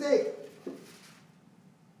 What does it take?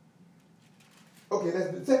 Okay, let's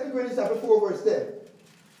do 2 Corinthians chapter 4, verse 10.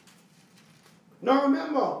 Now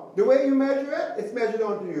remember, the way you measure it, it's measured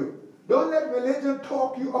unto you. Don't let religion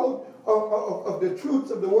talk you out of the truths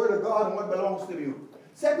of the Word of God and what belongs to you.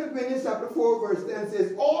 2 Corinthians chapter 4, verse 10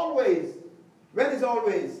 says, always. When is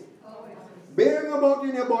always? Always. bearing about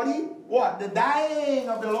in your body, what? The dying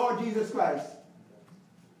of the Lord Jesus Christ.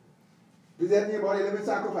 Presenting your body a living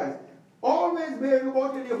sacrifice. Always bearing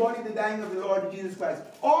about in your body the dying of the Lord Jesus Christ.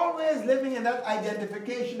 Always living in that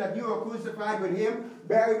identification that you are crucified with him,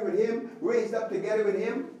 buried with him, raised up together with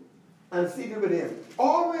him, and seated with him.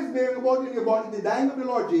 Always bearing about in your body the dying of the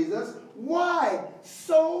Lord Jesus. Why?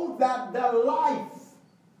 So that the life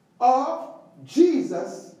of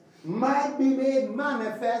Jesus might be made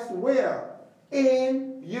manifest where?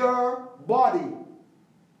 In your body.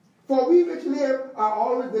 For we which live are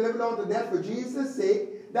always delivered unto death for Jesus'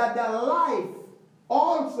 sake, that the life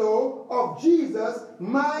also of Jesus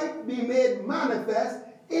might be made manifest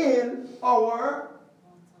in our,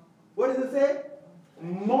 what does it say?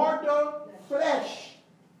 Mortal flesh.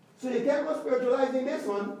 So you can't go spiritualizing this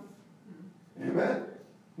one. Amen.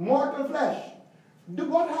 Mortal flesh.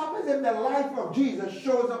 What happens if the life of Jesus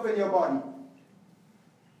shows up in your body?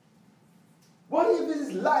 What if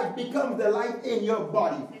his life becomes the life in your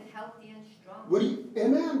body? It's healthy and strong.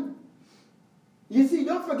 Amen. You see,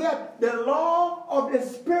 don't forget the law of the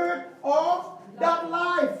Spirit of that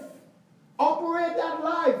life. Operate that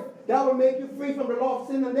life. That will make you free from the law of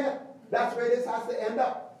sin and death. That's where this has to end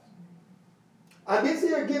up. And this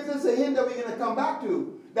here gives us a hint that we're going to come back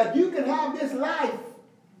to. That you can have this life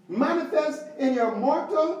manifest in your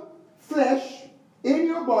mortal flesh, in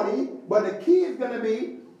your body, but the key is going to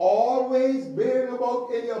be always bearing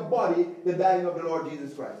about in your body the dying of the Lord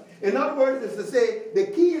Jesus Christ. In other words, it's to say the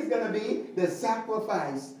key is going to be the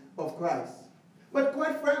sacrifice of Christ. But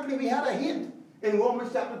quite frankly, we had a hint in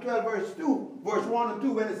Romans chapter 12, verse 1 and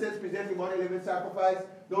 2, when it says, present your body living sacrifice,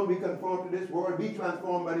 don't be conformed to this world, be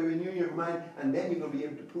transformed by the renewing of your mind, and then you're going to be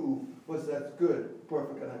able to prove what's that's good,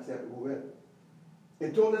 perfect, and acceptable will.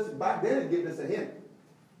 It told us back then, it gave us a hint.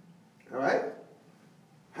 All right?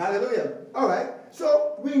 Hallelujah. All right.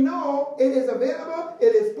 So we know it is available,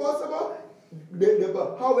 it is possible.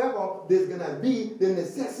 However, there's going to be the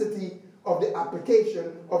necessity of the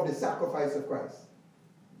application of the sacrifice of Christ.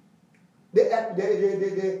 The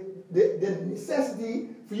necessity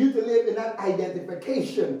for you to live in that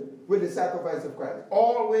identification with the sacrifice of Christ.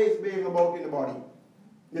 Always being about in the body.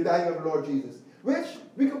 The dying of the Lord Jesus. Which,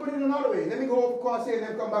 we can put it another way. Let me go over across here and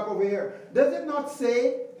then come back over here. Does it not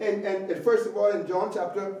say, and first of all in John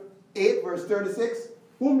chapter 8, verse 36,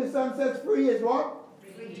 whom the Son sets free is what?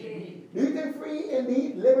 Free. Do you think free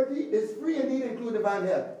indeed, liberty, does free indeed include divine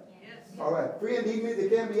help? Yes. All right. Free indeed means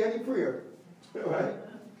it can't be any freer. All right.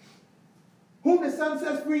 Whom the Son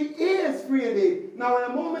sets free is free indeed. Now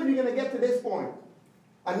in a moment we're going to get to this point.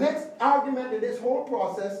 Our next argument in this whole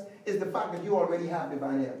process is the fact that you already have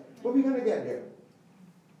divine help. But we're going to get there.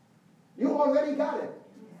 You already got it.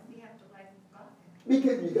 We have the life of God.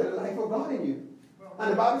 Because you got a life of God in you.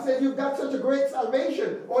 And the Bible says you've got such a great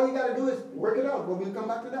salvation. All you got to do is work it out. But we'll come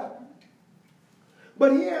back to that.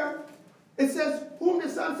 But here, it says, whom the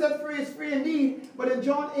Son set free is free indeed. But in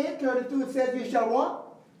John 8:32, it says, you shall what?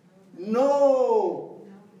 Know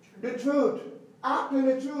the truth. Act in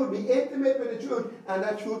the truth. Be intimate with the truth. And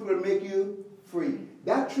that truth will make you free.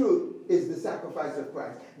 That truth is the sacrifice of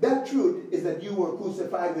Christ. That truth is that you were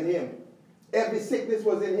crucified with him. Every sickness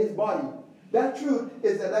was in his body. That truth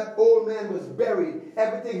is that that old man was buried.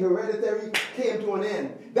 Everything hereditary came to an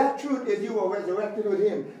end. That truth is you were resurrected with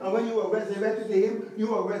him. And when you were resurrected to him, you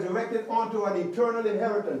were resurrected onto an eternal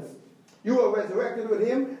inheritance. You were resurrected with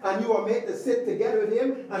him, and you were made to sit together with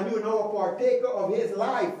him, and you are now a partaker of his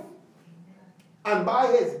life. And by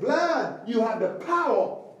his blood, you have the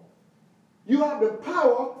power. You have the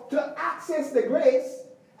power to access the grace,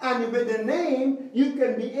 and with the name, you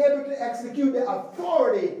can be able to execute the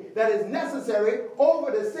authority that is necessary over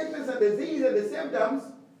the sickness and disease and the symptoms,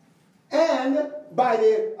 and by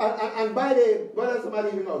the what else am I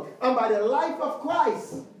leaving out? And by the life of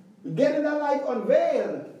Christ, getting that life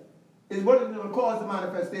unveiled is what is going to cause the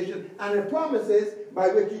manifestation and the promises by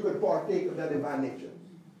which you could partake of that divine nature.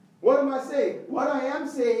 What am I saying? What I am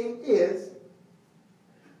saying is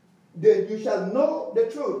that you shall know the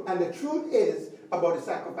truth, and the truth is about the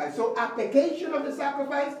sacrifice. So application of the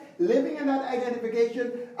sacrifice, living in that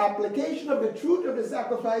identification, application of the truth of the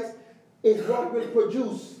sacrifice is what will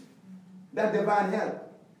produce that divine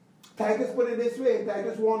help. Titus put it this way in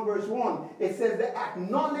Titus 1 verse 1. It says the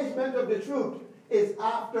acknowledgement of the truth is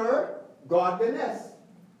after godliness.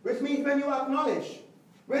 Which means when you acknowledge,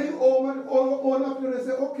 when you own up to it and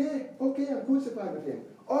say, okay, I'm crucified with him.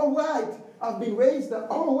 All right, I've been raised up.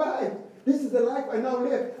 All right, this is the life I now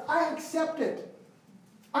live. I accept it.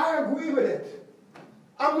 I agree with it.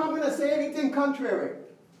 I'm not going to say anything contrary.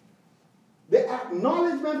 The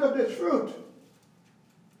acknowledgement of the truth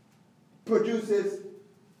produces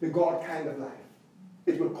the God kind of life.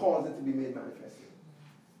 It will cause it to be made manifest.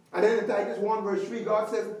 And then in Titus 1 verse 3, God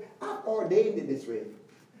says, I've ordained it this way,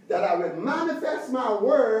 that I will manifest my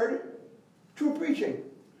word through preaching.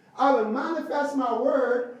 I will manifest my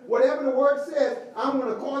word. Whatever the word says, I'm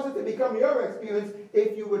going to cause it to become your experience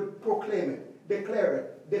if you would proclaim it, declare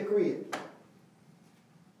it, decree it.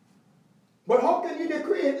 But how can you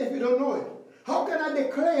decree it if you don't know it? How can I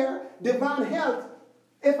declare divine health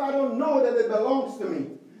if I don't know that it belongs to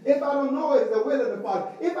me? If I don't know it's the will of the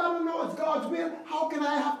Father? If I don't know it's God's will, how can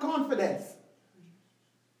I have confidence?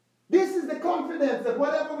 This is the confidence that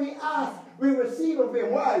whatever we ask, we receive of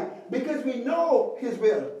Him. Why? Because we know His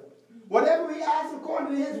will. Whatever we ask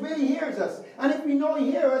according to His will, He hears us. And if we know He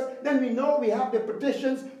hears us, then we know we have the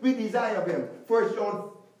petitions we desire of Him. 1 John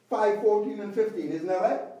 5, 14 and 15. Isn't that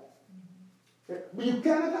right? But you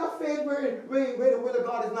cannot have faith where the will of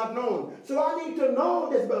God is not known. So I need to know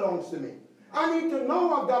this belongs to me. I need to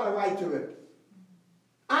know I've got a right to it.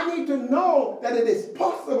 I need to know that it is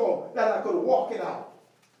possible that I could walk it out.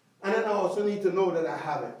 And then I also need to know that I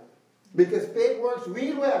have it. Because faith works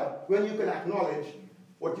real well when you can acknowledge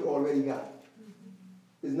what you already got.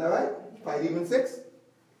 Isn't that right? 5, even 6.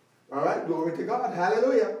 All right, glory to God.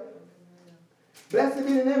 Hallelujah. Blessed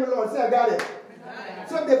be the name of the Lord. Say, I got it.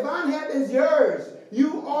 So divine health is yours.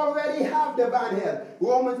 You already have divine health.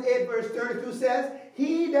 Romans 8 verse 32 says,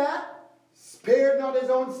 He that spared not his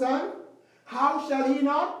own son, how shall he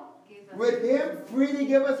not with him freely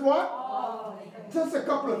give us what? All things. Just a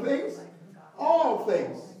couple of things. All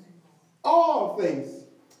things. All things.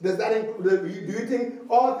 Does that include, do you think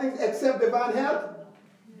all things except divine health?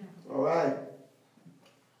 All right.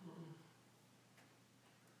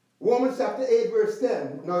 Romans chapter 8 verse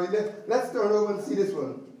 10. Now let's turn over and see this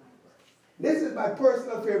one. This is my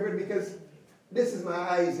personal favorite because this is my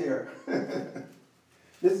eyes here.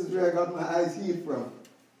 This is where I got my eyes healed from.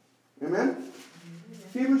 Amen?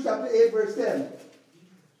 Hebrews chapter 8 verse 10.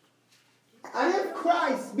 And if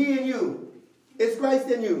Christ be in you, is Christ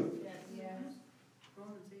in you? Yes.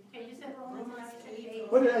 Okay, you said Romans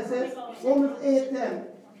 8. What did I say? Romans 8 10.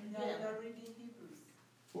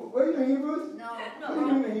 What are you in Hebrews? No. What are you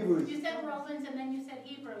doing in Hebrews? You said Romans and then you said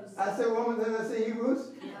Hebrews. I said Romans and I said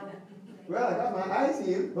Hebrews? No. Well, I got my eyes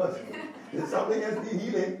healed, but there's something else be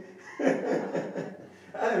healing.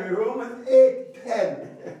 Anyway, Romans 8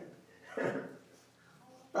 10.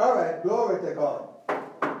 All right, glory to God.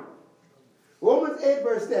 Romans 8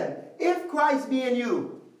 verse 10. If Christ be in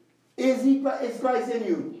you, is Christ in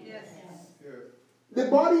you? Yes. The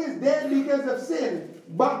body is dead because of sin,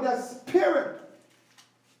 but the spirit.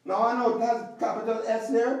 Now I know it has capital S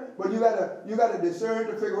there, but you gotta discern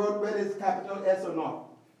to figure out whether it's capital S or not.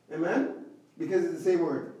 Amen? Because it's the same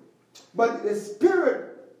word. But the spirit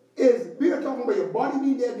is, we are talking about your body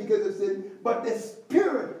being dead because of sin, but the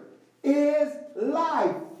spirit is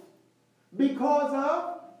life because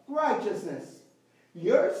of righteousness.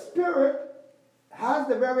 Your spirit has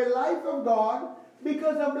the very life of God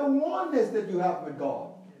because of the oneness that you have with God.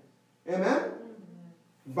 Amen?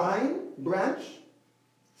 Vine, branch,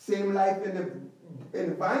 same life in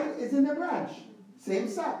the vine is in the branch. Same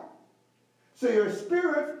sap. So your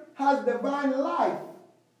spirit has divine life.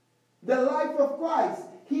 The life of Christ.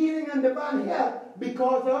 Healing and divine health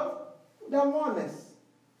because of the oneness.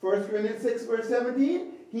 1 Corinthians 6 verse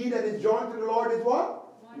 17. He that is joined to the Lord is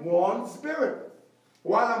what? One spirit.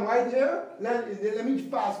 While I'm right here, let me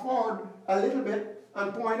fast forward a little bit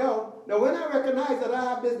and point out that when I recognize that I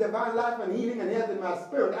have this divine life and healing and health in my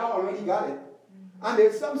spirit, I already got it. And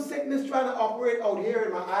there's some sickness trying to operate out here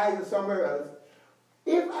in my eyes or somewhere else.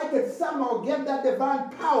 If I could somehow get that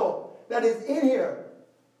divine power that is in here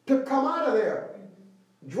to come out of there,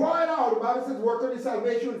 draw it out. The Bible says, work on your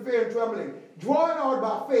salvation with fear and trembling. Draw it out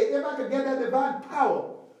by faith. If I could get that divine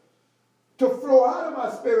power to flow out of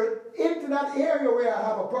my spirit into that area where I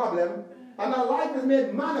have a problem, and my life is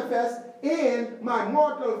made manifest in my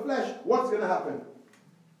mortal flesh, what's going to happen?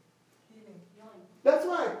 That's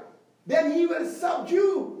right. Then he will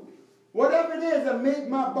subdue whatever it is and make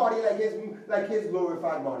my body like his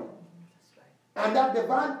glorified body. And that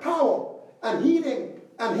divine power and healing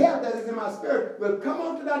and health that is in my spirit will come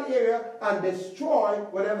out to that area and destroy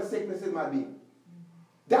whatever sickness it might be.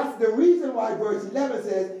 That's the reason why verse 11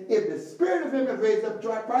 says, if the spirit of him that raised up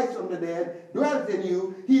Christ from the dead dwells in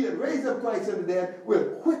you, he that raised up Christ from the dead will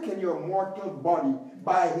quicken your mortal body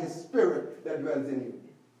by his spirit that dwells in you.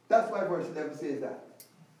 That's why verse 11 says that.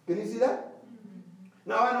 Can you see that?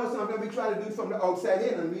 Now I know sometimes we try to do it from the outside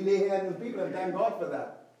in and we lay hands on people and thank God for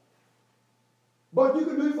that. But you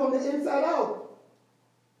can do it from the inside out.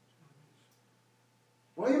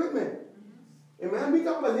 Are you with me? Amen? We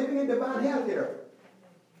talk about living in divine health here.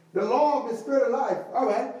 The law of the Spirit of life. All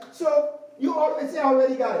right. So you always say, I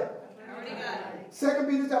already got it. Already got it. 2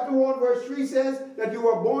 Peter chapter 1 verse 3 says that you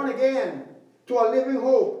were born again to a living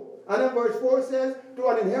hope. And then verse 4 says to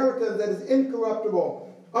an inheritance that is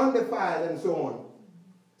incorruptible, undefiled, and so on.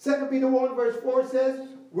 2 Peter 1 verse 4 says,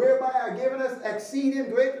 whereby are given us exceeding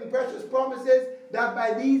great and precious promises, that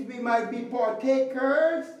by these we might be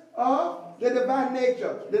partakers of the divine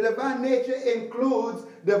nature. The divine nature includes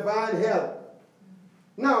divine help.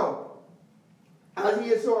 Now, as he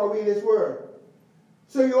is, so are we in this word.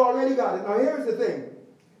 So you already got it. Now here's the thing.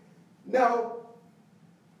 Now,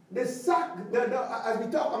 as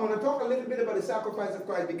we talk, I'm going to talk a little bit about the sacrifice of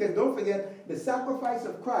Christ, because don't forget, the sacrifice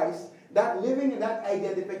of Christ, that living and that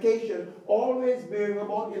identification, always bearing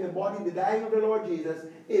about in the body the dying of the Lord Jesus,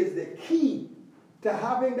 is the key to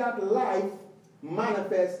having that life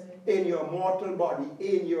manifest in your mortal body,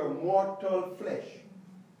 in your mortal flesh.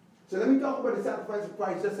 So let me talk about the sacrifice of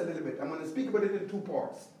Christ just a little bit. I'm going to speak about it in two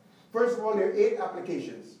parts. First of all, there are 8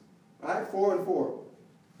 applications. All right? 4 and 4.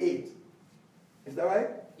 8. Is that right?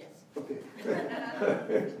 Yes. Okay.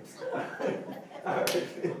 All right.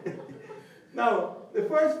 Now, the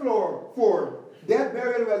first 4, death,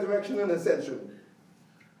 burial, resurrection, and ascension.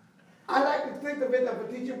 I like to think of it, and for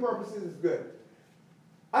teaching purposes, it's good.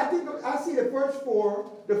 I see the first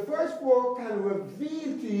 4. The first 4 can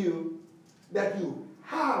reveal to you that you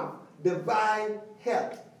have divine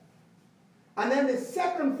help. And then the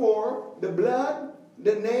second 4, the blood,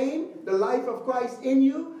 the name, the life of Christ in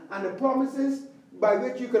you, and the promises by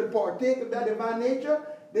which you can partake of that divine nature.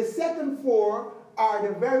 The second 4 are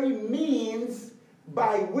the very means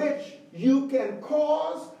by which you can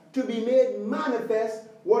cause to be made manifest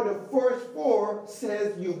what the first 4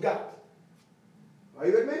 says you got. Are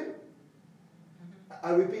you with me?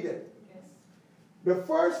 I'll repeat it. Yes. The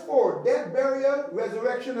first 4, death, burial,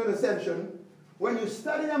 resurrection, and ascension, when you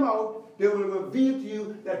study them out, they will reveal to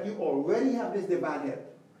you that you already have this divine help.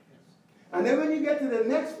 And then when you get to the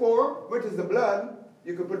next 4, which is the blood,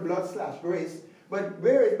 you could put blood/grace, but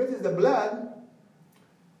which is the blood,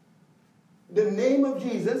 the name of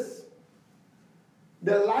Jesus,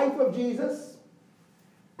 the life of Jesus,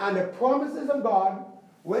 and the promises of God.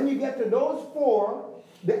 When you get to those 4,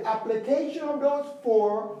 the application of those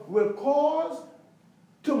 4 will cause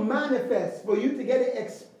to manifest, for you to get an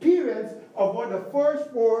experience of what the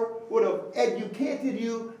first 4 would have educated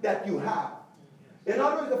you that you have. In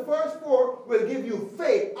other words, the first 4 will give you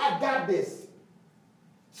faith. I got this.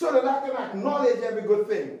 So that I can acknowledge every good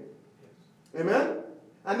thing. Amen?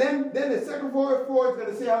 And then the second 4 is going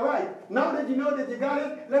to say, all right, now that you know that you got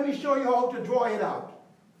it, let me show you how to draw it out.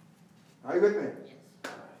 Are you with me?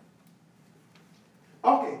 Yes.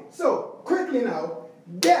 Okay, so quickly now,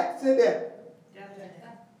 death, say death.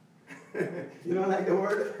 You don't like the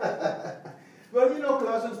word? Well, you know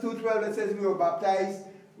Colossians 2:12, that says we were baptized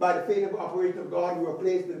by the faith of operation of God. We were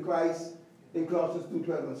placed in Christ in Colossians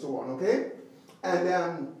 2:12 and so on, okay?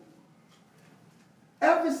 And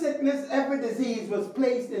every sickness, every disease was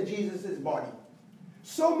placed in Jesus' body.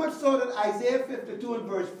 So much so that Isaiah 52 and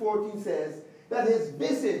verse 14 says that his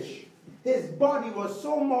visage, his body was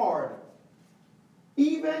so marred.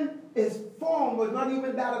 Even his form was not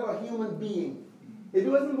even that of a human being. It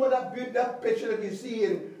wasn't what that picture that you see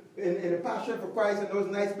in the Passion for Christ and those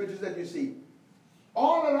nice pictures that you see.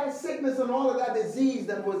 All of that sickness and all of that disease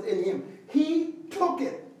that was in him, he took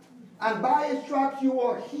it. And by his stripes you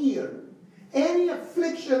are healed. Any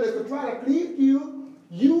affliction that could try to cleave to you,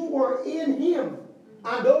 you were in him.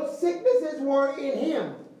 And those sicknesses were in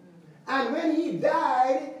him. And when he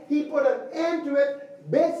died, he put an end to it,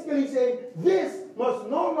 basically saying, this must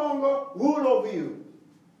no longer rule over you.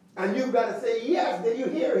 And you've got to say, yes, did you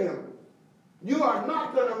hear him? You are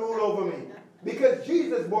not going to rule over me. Because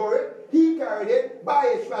Jesus bore it, he carried it, by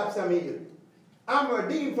his stripes I'm healed. I'm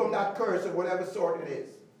redeemed from that curse of whatever sort it is.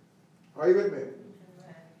 Are you with me?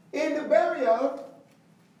 In the burial,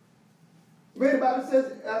 where the Bible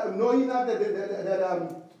says, know ye not that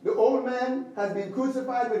the old man has been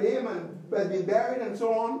crucified with him and has been buried and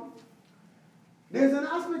so on. There's an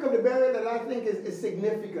aspect of the burial that I think is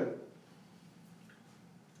significant.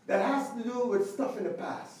 That has to do with stuff in the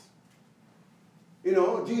past. You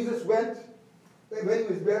know, Jesus went, when he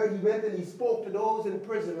was buried, he went and he spoke to those in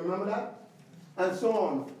prison. Remember that? And so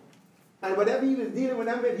on. And whatever he was dealing with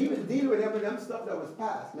them with, he was dealing with them stuff that was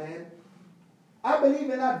past, man. I believe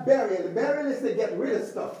in that burial. The burial is to get rid of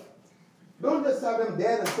stuff. Don't just have them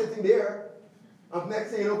dead and sitting there. And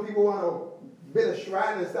next thing you know, people want to build a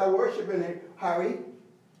shrine and start worshiping it. Harry.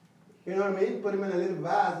 You know what I mean? Put him in a little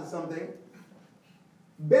vase or something.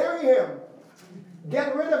 Bury him.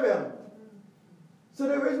 Get rid of him. So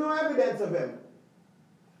there is no evidence of him.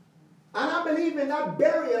 And I believe in that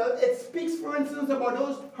burial, it speaks, for instance, about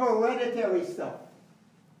those hereditary stuff.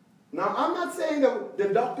 Now, I'm not saying that the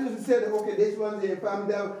doctors who said, okay, this one's in your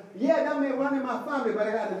family. Yeah, that may run in my family, but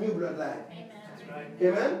I got a new bloodline. Amen. That's right.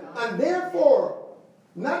 Amen? And therefore,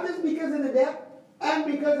 not just because of the death and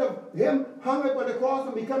because of him hung up on the cross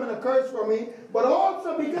and becoming a curse for me, but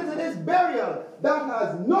also because of this burial that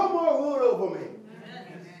has no more rule over me.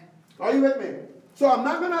 Amen. Are you with me? So I'm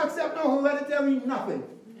not going to accept no hereditary nothing.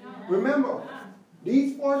 No. Remember,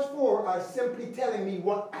 these first four are simply telling me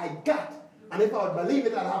what I got. And if I would believe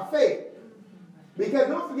it, I'd have faith. Because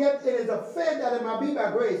don't forget, it is a faith that it might be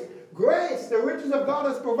by grace. Grace, the riches of God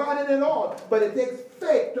has provided it all. But it takes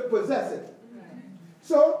faith to possess it.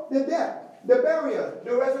 So, the death, the burial,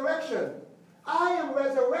 the resurrection. I am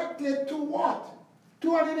resurrected to what?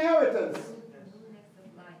 To an inheritance.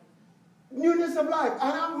 Newness of life.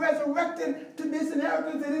 And I'm resurrected to this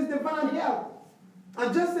inheritance, to this divine health.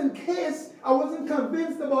 And just in case I wasn't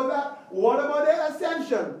convinced about that, what about the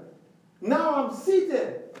ascension? Now I'm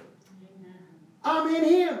seated. I'm in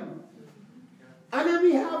him. And then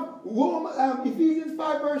we have Ephesians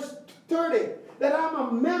 5 verse 30. That I'm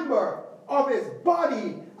a member of his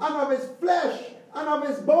body and of his flesh and of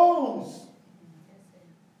his bones.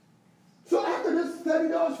 So I can just study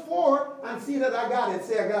those four and see that I got it.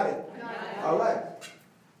 Say I got it. All right.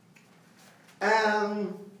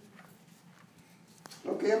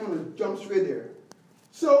 Okay, I'm going to jump straight there.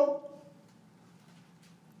 So,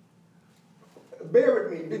 bear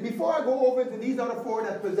with me. Before I go over to these other four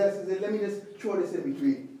that possesses it, let me just throw this in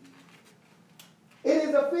between. It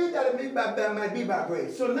is a faith that might be by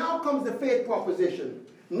grace. So now comes the faith proposition.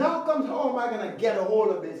 Now comes how am I going to get a hold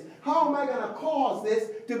of this? How am I going to cause this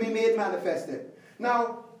to be made manifested?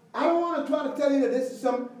 Now, I don't want to try to tell you that this is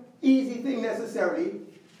some easy thing necessarily.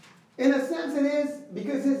 In a sense it is,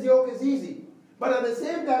 because his yoke is easy. But at the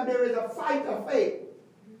same time, there is a fight of faith.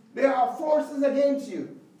 There are forces against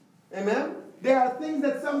you. Amen? There are things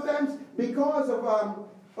that sometimes, because of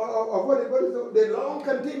what is the long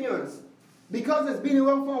continuance, because it's been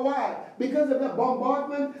around for a while, because of the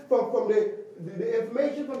bombardment from the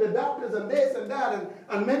information from the doctors and this and that,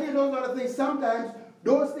 and many of those other things, sometimes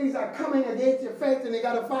those things are coming against your faith and you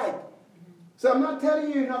got to fight. So I'm not telling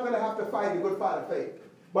you you're not going to have to fight the good fight of faith.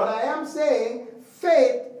 But I am saying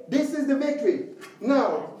faith, this is the victory.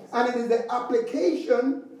 Now, and it is the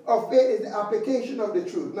application of faith, is the application of the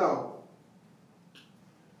truth. Now,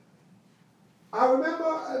 I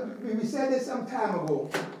remember we said this some time ago,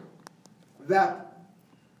 that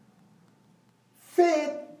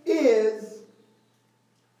faith is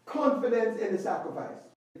confidence in the sacrifice.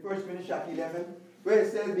 1 Corinthians chapter 11, where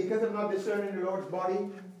it says, because of not discerning the Lord's body,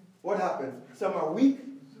 what happens? Some are weak,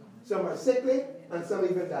 some are sickly, and some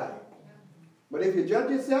even die. But if you judge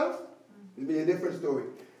yourself, it'll be a different story.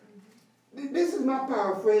 This is my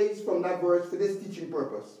paraphrase from that verse for this teaching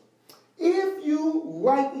purpose. If you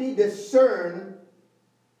rightly discern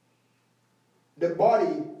the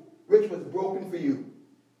body which was broken for you,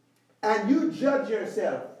 and you judge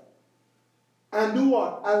yourself, and do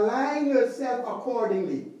what? Align yourself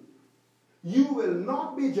accordingly, you will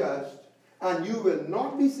not be judged, and you will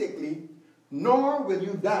not be sickly, nor will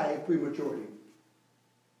you die prematurely.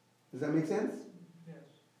 Does that make sense? Yes.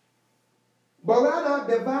 But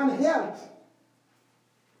rather, divine health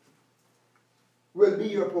will be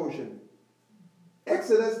your portion.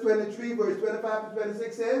 Exodus 23, verse 25 to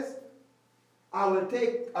 26 says, I will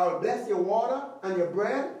bless your water and your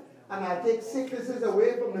bread, and I'll take sicknesses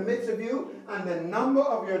away from the midst of you, and the number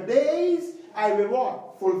of your days I will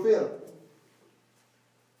what? Fulfill.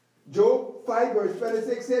 Job 5, verse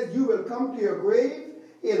 26 says, you will come to your grave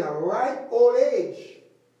in a ripe old age.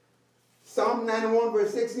 Psalm 91,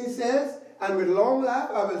 verse 16 says, and with long life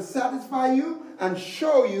I will satisfy you and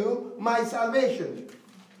show you my salvation.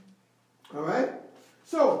 All right?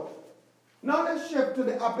 So, now let's shift to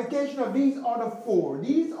the application of these other four.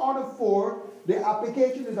 These other four, the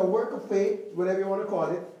application is a work of faith, whatever you want to call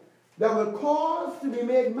it, that will cause to be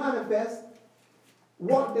made manifest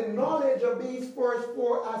what the knowledge of these first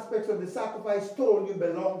four aspects of the sacrifice told you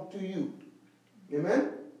belonged to you.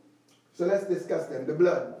 Amen? So let's discuss them. The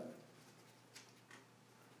blood.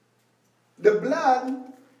 The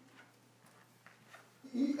blood,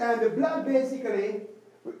 and the blood basically,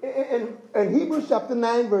 in Hebrews chapter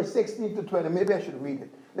 9, verse 16 to 20, maybe I should read it.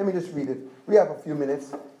 Let me just read it. We have a few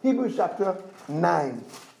minutes. Hebrews chapter 9.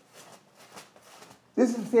 This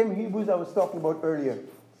is the same Hebrews I was talking about earlier.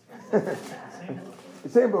 The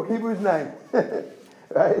same book, Hebrews 9.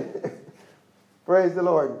 Right? Praise the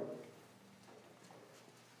Lord.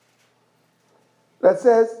 That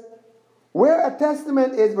says, Where a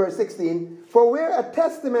testament is, verse 16, for where a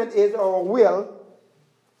testament is or a will,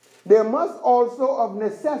 there must also of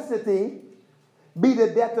necessity be the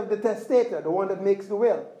death of the testator, the one that makes the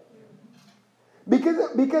will.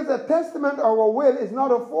 Because a testament or a will is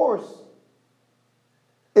not a force.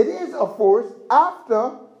 It is a force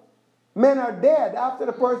after men are dead, after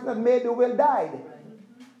the person that made the will died.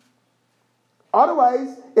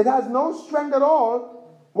 Otherwise, it has no strength at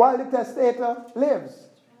all while the testator lives.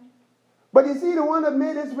 But you see, the one that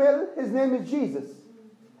made his will, his name is Jesus.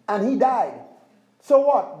 And he died. So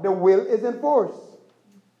what? The will is in force.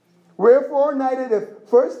 Wherefore, neither the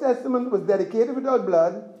first testament was dedicated without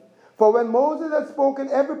blood. For when Moses had spoken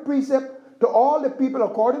every precept to all the people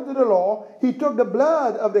according to the law, he took the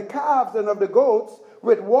blood of the calves and of the goats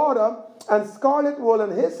with water and scarlet wool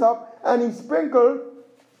and hyssop, and he sprinkled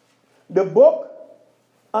the book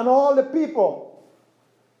on all the people,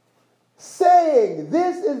 saying,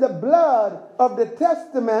 this is the blood of the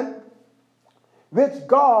testament which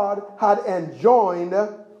God had enjoined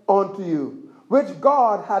unto you, which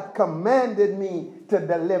God had commanded me to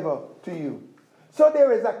deliver to you. So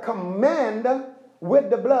there is a command with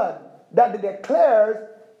the blood that declares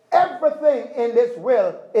everything in this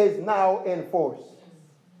will is now in force.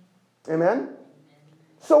 Amen?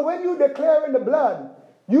 So when you declare in the blood,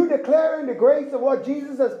 you declaring the grace of what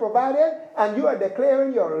Jesus has provided, and you are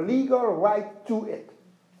declaring your legal right to it.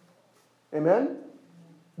 Amen?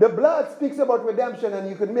 The blood speaks about redemption, and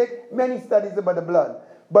you can make many studies about the blood.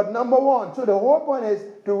 But number one, so the whole point is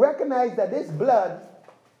to recognize that this blood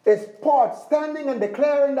is part, standing and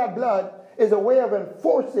declaring that blood is a way of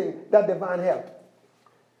enforcing that divine help.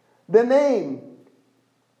 The name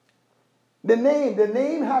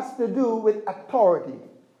has to do with authority.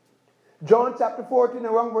 John chapter 14,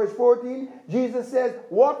 around verse 14, Jesus says,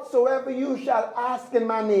 whatsoever you shall ask in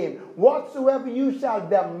my name, whatsoever you shall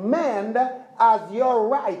demand as your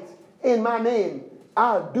right in my name,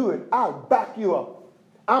 I'll do it. I'll back you up.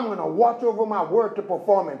 I'm going to watch over my word to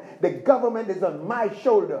perform it. The government is on my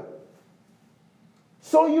shoulder.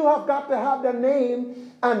 So you have got to have the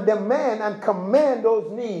name and demand and command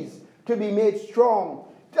those knees to be made strong,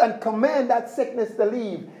 and command that sickness to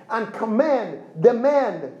leave, and command.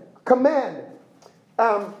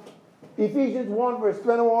 Ephesians 1 verse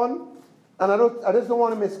 21, and I just don't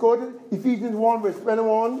want to misquote it. Ephesians 1 verse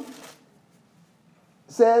 21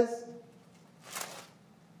 says,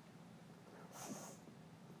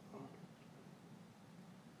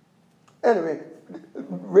 anyway,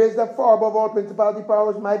 raised up far above all principality,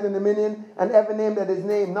 powers, might, and dominion, and every name that is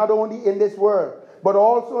named, not only in this world, but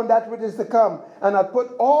also in that which is to come. And I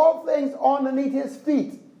put all things underneath his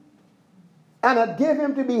feet, and I give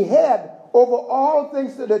him to be head over all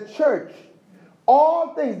things to the church.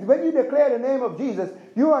 All things. When you declare the name of Jesus,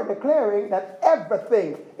 you are declaring that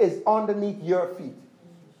everything is underneath your feet.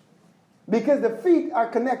 Because the feet are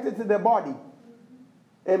connected to the body.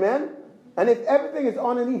 Amen? And if everything is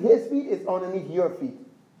underneath his feet, it's underneath your feet.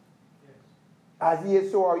 As he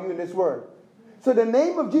is, so are you in this world. So the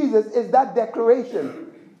name of Jesus is that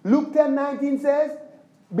declaration. Luke 10:19 says,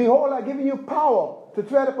 behold, I've given you power to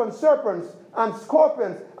tread upon serpents and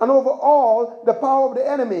scorpions and over all the power of the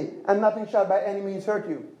enemy, and nothing shall by any means hurt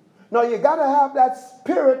you. Now you got to have that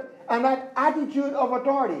spirit and that attitude of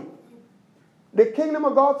authority. The kingdom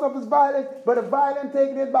of God suffers violence, but the violent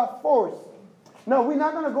take it by force. Now we're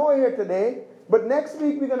not going to go here today, but next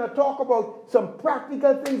week we're going to talk about some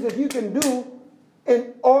practical things that you can do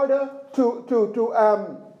in order to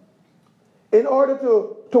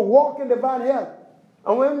walk in divine health.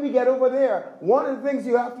 And when we get over there, one of the things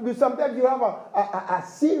you have to do, sometimes you have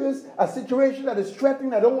a situation that is threatening,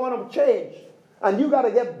 that don't want to change. And you got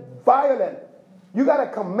to get violent. You got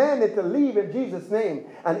to command it to leave in Jesus' name.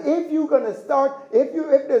 And if you're going to start, if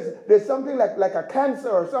there's something like a cancer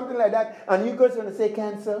or something like that, and you're going to say,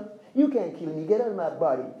 cancer, you can't kill me. Get out of my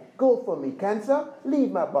body. Go for me. Cancer,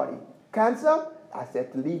 leave my body. Cancer, I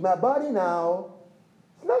said to leave my body now.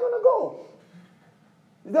 It's not going to go.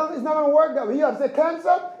 It's not going to work that way. You have to say,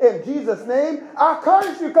 cancer, in Jesus' name, I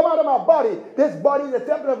curse you, come out of my body. This body is the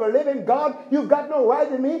temple of a living God. You've got no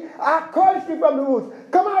right in me. I curse you from the roots.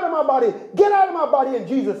 Come out of my body. Get out of my body in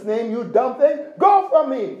Jesus' name, you dumb thing. Go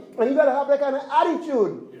from me. And you got to have that kind of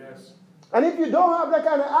attitude. Yes. And if you don't have that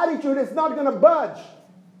kind of attitude, it's not going to budge.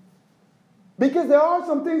 Because there are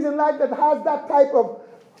some things in life that has that type of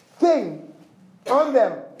thing on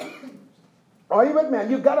them. Are you with me?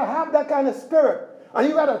 And you got to have that kind of spirit. And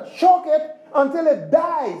you got to choke it until it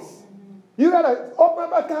dies. You got to open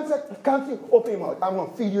up. Can't open your mouth. I'm going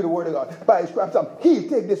to feed you the word of God. By his stripes, he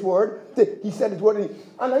take this word. He said his word.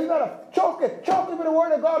 And you got to choke it with the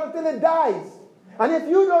word of God until it dies. And if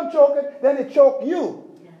you don't choke it, then it choke you.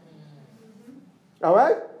 All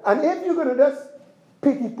right? And if you're going to just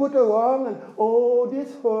pity put along and, oh,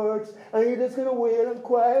 this hurts, and you're just going to wail and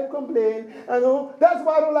cry and complain, and oh, that's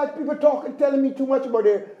why I don't like people talking, telling me too much about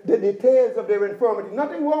the details of their infirmity.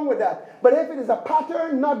 Nothing wrong with that. But if it is a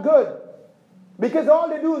pattern, not good. Because all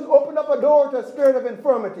they do is open up a door to a spirit of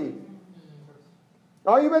infirmity.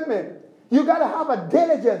 Are you with me? You've got to have a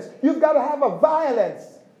diligence. You've got to have a violence.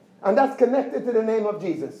 And that's connected to the name of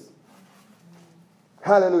Jesus.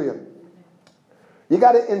 Hallelujah. You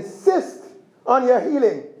got to insist on your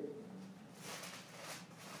healing.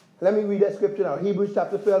 Let me read that scripture now. Hebrews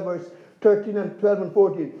chapter 12, verse 13 and 12 and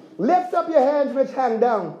 14. Lift up your hands which hang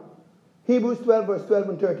down. Hebrews 12, verse 12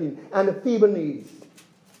 and 13. And the feeble knees.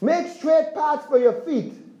 Make straight paths for your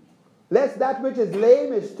feet, lest that which is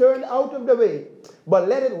lame is turned out of the way, but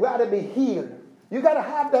let it rather be healed. You got to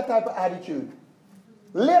have that type of attitude.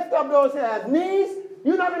 Lift up those hands. Knees,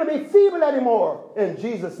 you're not going to be feeble anymore. In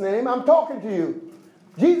Jesus' name, I'm talking to you.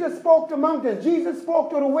 Jesus spoke to mountains. Jesus spoke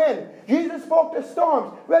to the wind. Jesus spoke to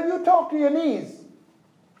storms. Well, you talk to your knees.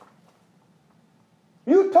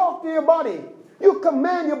 You talk to your body. You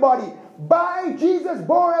command your body. By Jesus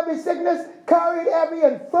bore every sickness, carried every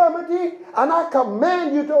infirmity, and I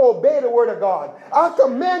command you to obey the word of God. I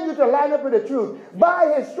command you to line up with the truth.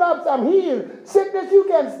 By his stripes I'm healed. Sickness, you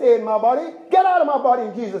can't stay in my body. Get out of my body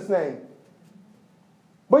in Jesus' name.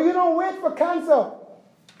 But you don't wait for cancer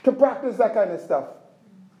to practice that kind of stuff.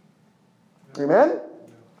 Amen?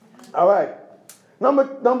 All right.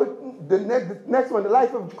 The next one, the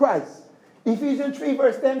life of Christ. Ephesians 3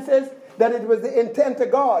 verse 10 says that it was the intent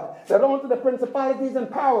of God that unto the principalities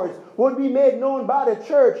and powers would be made known by the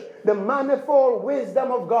church the manifold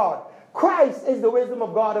wisdom of God. Christ is the wisdom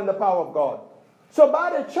of God and the power of God. So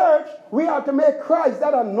by the church, we are to make Christ,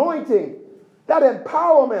 that anointing, that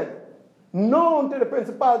empowerment, known to the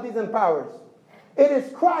principalities and powers. It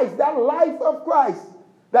is Christ, that life of Christ,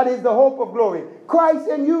 that is the hope of glory. Christ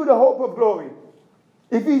in you, the hope of glory.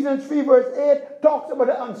 Ephesians 3 verse 8 talks about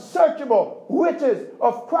the unsearchable riches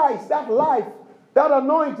of Christ, that life, that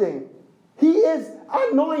anointing. He is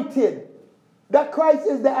anointed. That Christ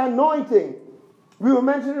is the anointing. We were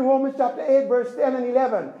mentioned in Romans chapter 8 verse 10 and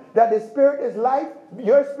 11 that the Spirit is life,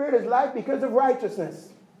 your spirit is life because of righteousness,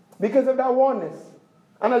 because of that oneness.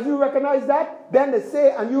 And as you recognize that, then they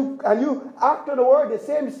say, and you after the word, the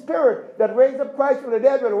same Spirit that raised up Christ from the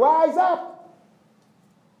dead will rise up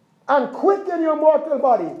and quicken your mortal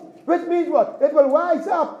body. Which means what? It will rise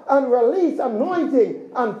up and release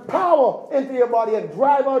anointing and power into your body and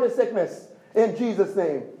drive out the sickness in Jesus'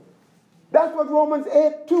 name. That's what Romans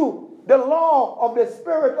 8:2, the law of the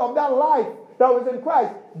Spirit of that life that was in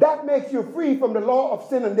Christ, that makes you free from the law of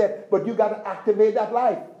sin and death. But you got to activate that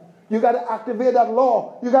life. You got to activate that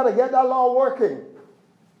law. You got to get that law working.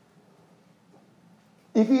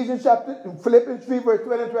 Philippians 3 verse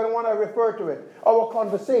 20 and 21, I refer to it. Our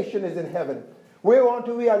conversation is in heaven.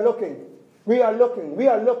 Whereunto we are looking. We are looking. We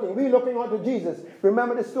are looking. We are looking unto Jesus.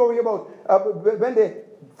 Remember the story about when the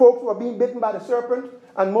folks were being bitten by the serpent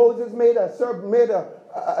and Moses made a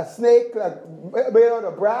snake made out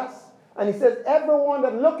of brass. And he says, everyone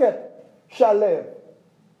that looketh shall live.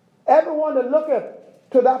 Everyone that looketh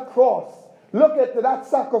to that cross, looketh to that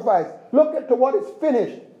sacrifice, looketh to what is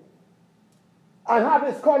finished, and have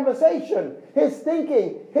his conversation, his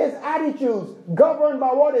thinking, his attitudes governed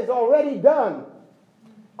by what is already done.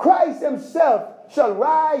 Christ himself shall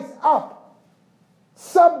rise up,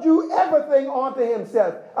 subdue everything unto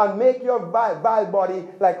himself, and make your vile body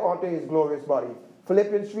like unto his glorious body.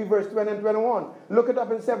 Philippians 3 verse 20 and 21. Look it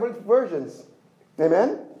up in several versions.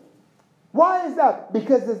 Amen? Why is that?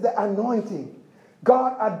 Because it's the anointing.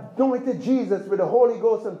 God anointed Jesus with the Holy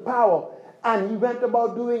Ghost and power, and he went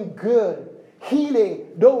about doing good, healing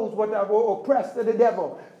those that were oppressed of the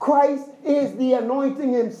devil. Christ is the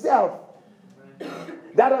anointing himself.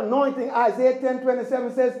 That anointing, Isaiah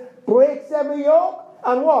 10:27 says, breaks every yoke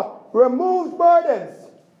and what? Removes burdens.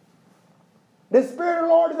 The Spirit of the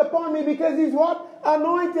Lord is upon me because he's what?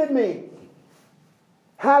 Anointed me.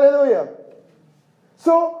 Hallelujah.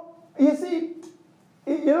 So, you see,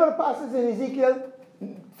 you know the passage in Ezekiel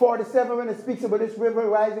 47 when it speaks about this river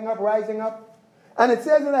rising up. And it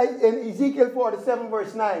says in Ezekiel 47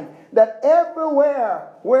 verse 9 that everywhere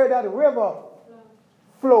where that river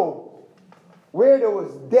flowed, where there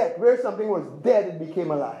was death, where something was dead, it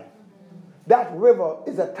became alive. That river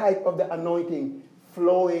is a type of the anointing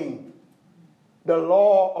flowing. The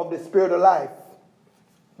law of the Spirit of life.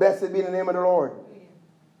 Blessed be the name of the Lord.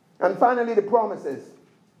 And finally, the promises.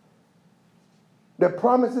 The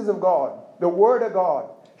promises of God. The word of God.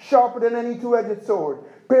 Sharper than any two-edged sword.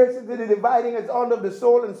 pierces to the dividing is under the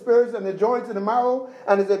soul and spirits and the joints and the marrow,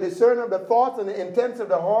 and is a discerner of the thoughts and the intents of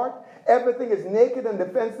the heart. Everything is naked and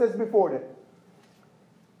defenseless before it.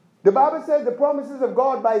 The Bible says the promises of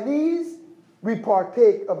God, by these we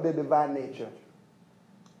partake of the divine nature.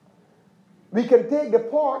 We can take the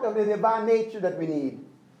part of the divine nature that we need.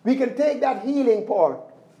 We can take that healing part.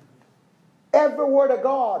 Every word of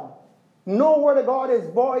God, no word of God is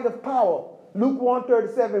void of power. Luke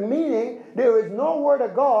 1:37, meaning there is no word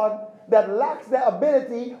of God that lacks the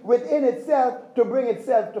ability within itself to bring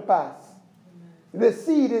itself to pass. The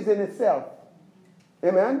seed is in itself.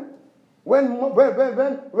 Amen? When 1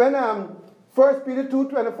 Peter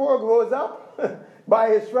 2:24 goes up, by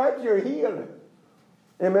his stripes you're healed.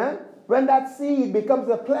 Amen? When that seed becomes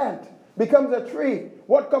a plant, becomes a tree,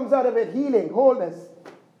 what comes out of it? Healing, wholeness.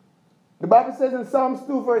 The Bible says in Psalms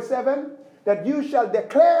 2:7 that you shall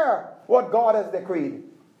declare what God has decreed.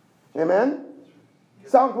 Amen?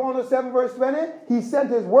 Psalms 107:20, he sent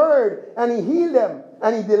his word and he healed them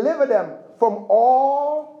and he delivered them from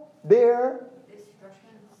all their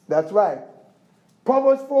destructions. That's right.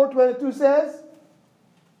 Proverbs 4:22 says,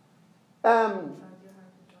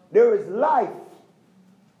 there is life.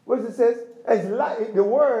 What does it say? As life, the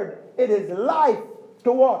word, it is life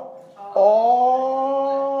to what?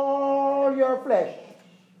 All your flesh.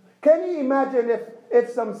 Can you imagine if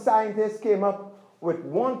some scientists came up with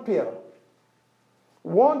one pill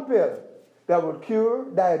that would cure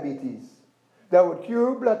diabetes, that would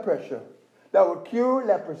cure blood pressure, that would cure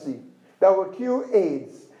leprosy, that would cure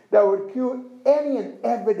AIDS, that would cure any and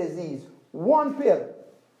every disease? One pill.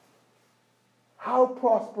 How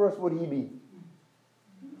prosperous would he be?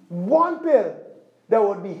 One pill that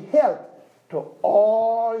would be health to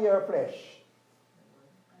all your flesh.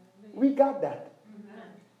 We got that.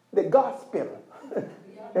 The gospel.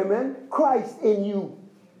 Amen. Christ in you.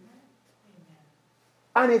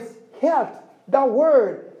 And it's health. That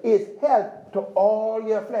word is health to all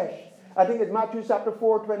your flesh. I think it's Matthew chapter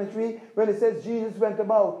 4:23 when it says Jesus went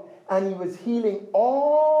about and he was healing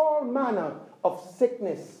all manner of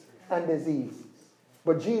sickness and disease.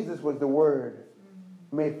 But Jesus was the word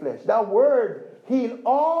made flesh. That word healed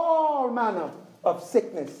all manner of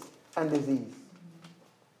sickness and disease.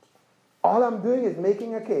 All I'm doing is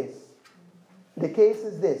making a case. The case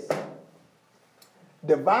is this.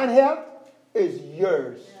 Divine health is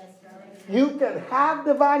yours. You can have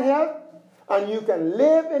divine health and you can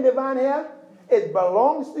live in divine health. It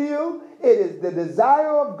belongs to you. It is the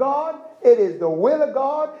desire of God. It is the will of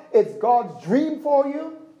God. It's God's dream for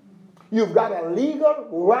you. You've got a legal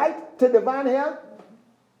right to divine health.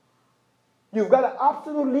 You've got an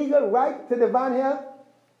absolute legal right to divine health.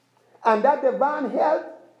 And that divine health,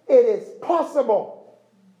 it is possible.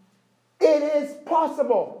 It is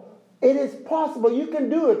possible. It is possible. You can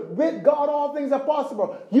do it. With God, all things are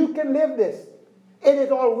possible. You can live this.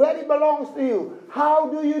 It already belongs to you. How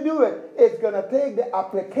do you do it? It's going to take the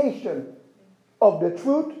application of the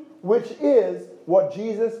truth, which is what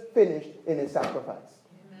Jesus finished in his sacrifice.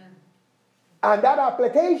 Amen. And that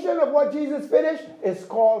application of what Jesus finished is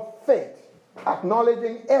called faith.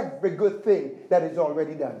 Acknowledging every good thing that is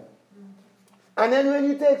already done. And then when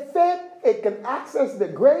you take faith, it can access the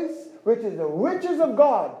grace, which is the riches of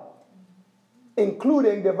God,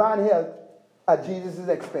 including divine health at Jesus'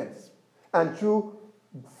 expense. And through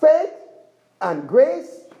faith and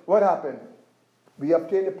grace, what happened? We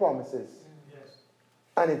obtain the promises. Yes.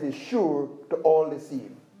 And it is sure to all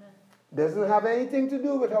deceive. Doesn't have anything to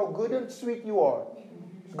do with how good and sweet you are.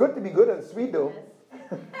 It's good to be good and sweet though.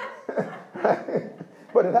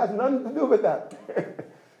 But it has nothing to do with that.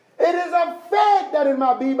 It is of faith that it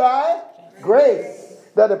might be by grace,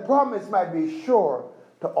 that the promise might be sure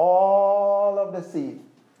to all of the seed.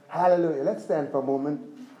 Hallelujah. Let's stand for a moment.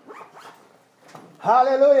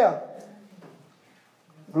 Hallelujah.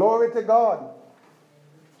 Glory to God.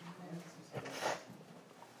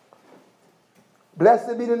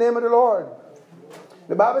 Blessed be the name of the Lord.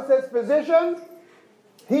 The Bible says, physician,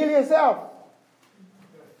 heal yourself.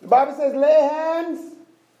 The Bible says, lay hands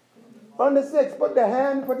on the sick. Put your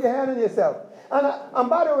hand on yourself. And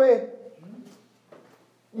by the way,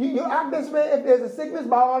 you act this way if there's a sickness,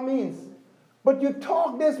 by all means. But you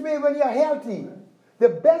talk this way when you're healthy. The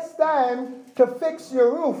best time to fix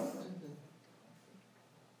your roof,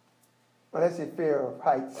 unless you fear of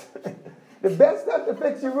heights, the best time to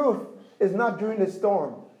fix your roof is not during the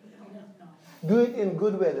storm. Do it in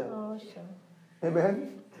good weather.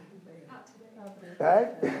 Amen?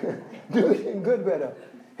 Right? Do it in good weather.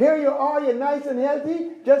 Here you are, you're nice and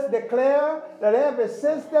healthy. Just declare that every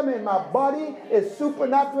system in my body is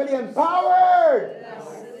supernaturally empowered.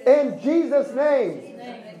 In Jesus' name.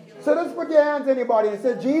 So let's put your hands on your body and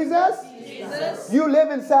say, Jesus, you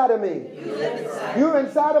live inside of me. You're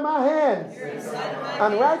inside of my hands.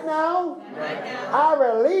 And right now, I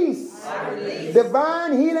release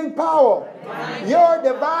divine healing power. Your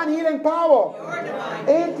divine healing power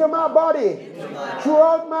into my body,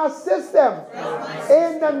 throughout my system.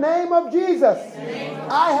 In the name of Jesus,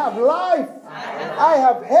 I have life. I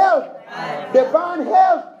have health. Divine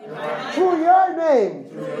health through your name.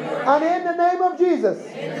 And in the name of Jesus,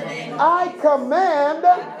 I command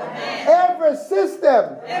every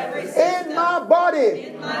system in my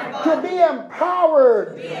body to be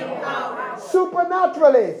empowered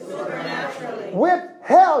supernaturally with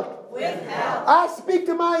health. I speak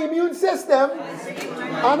to my immune system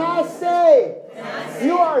and I say,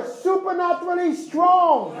 you are supernaturally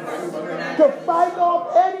strong to fight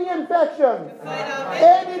off any infection,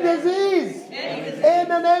 any disease, in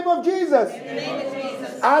the name of Jesus.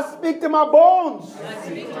 I speak to my bones.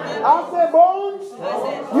 I say, bones,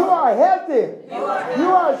 you are healthy. You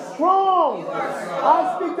are strong.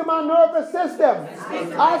 I speak to my nervous system.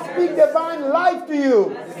 I speak divine life to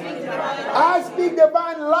you. I speak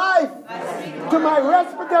divine life to my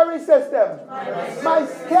respiratory system, my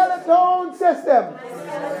skeleton system,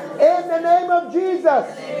 in the name of Jesus,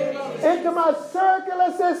 into my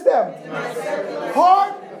circular system.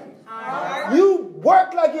 Heart, you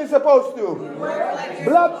work like you're supposed to.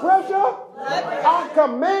 Blood pressure, I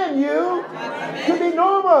command you to be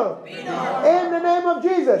normal. In the name of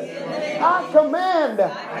Jesus, I command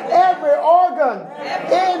every organ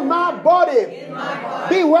in my body,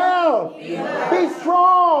 be well, be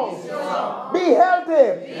strong, be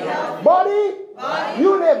healthy. Body,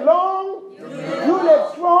 you live long, you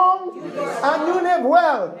live strong, and you live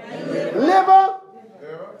well. Liver,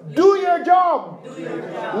 do your job.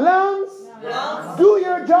 Lungs, do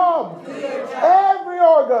your job. Every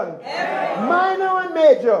organ, minor and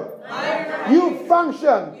major, you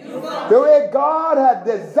function the way God had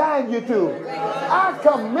designed you to. I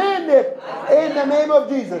command it in the name of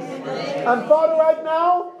Jesus. And Father, right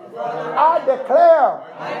now, I declare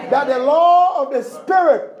that the law of the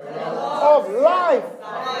Spirit of life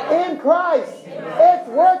in Christ is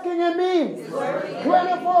working in me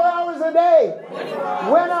 24 hours a day.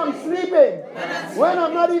 When I'm sleeping, when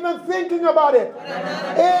I'm not even thinking about it,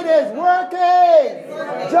 it is working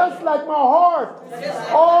just like my heart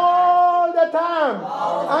all the time.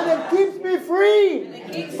 And it keeps me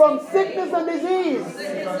free from sickness and disease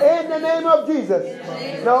in the name of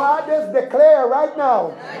Jesus. Now I just declare right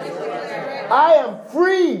now, I am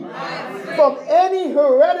free from any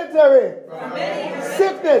hereditary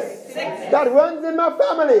sickness that runs in my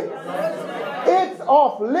family. It's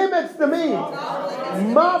off limits to me.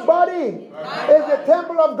 My body is the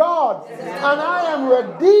temple of God, and I am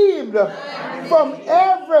redeemed from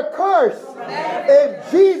every curse in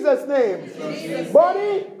Jesus' name.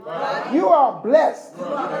 Body, you are blessed.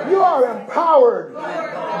 You are empowered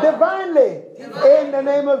divinely in the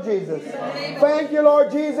name of Jesus. Thank you,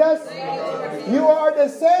 Lord Jesus. You are the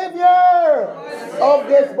Savior of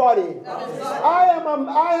this body. I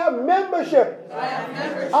have membership.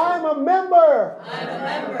 I am a member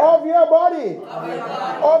of your body,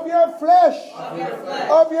 of your flesh,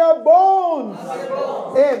 of your bones.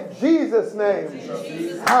 In Jesus' name.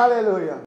 Hallelujah.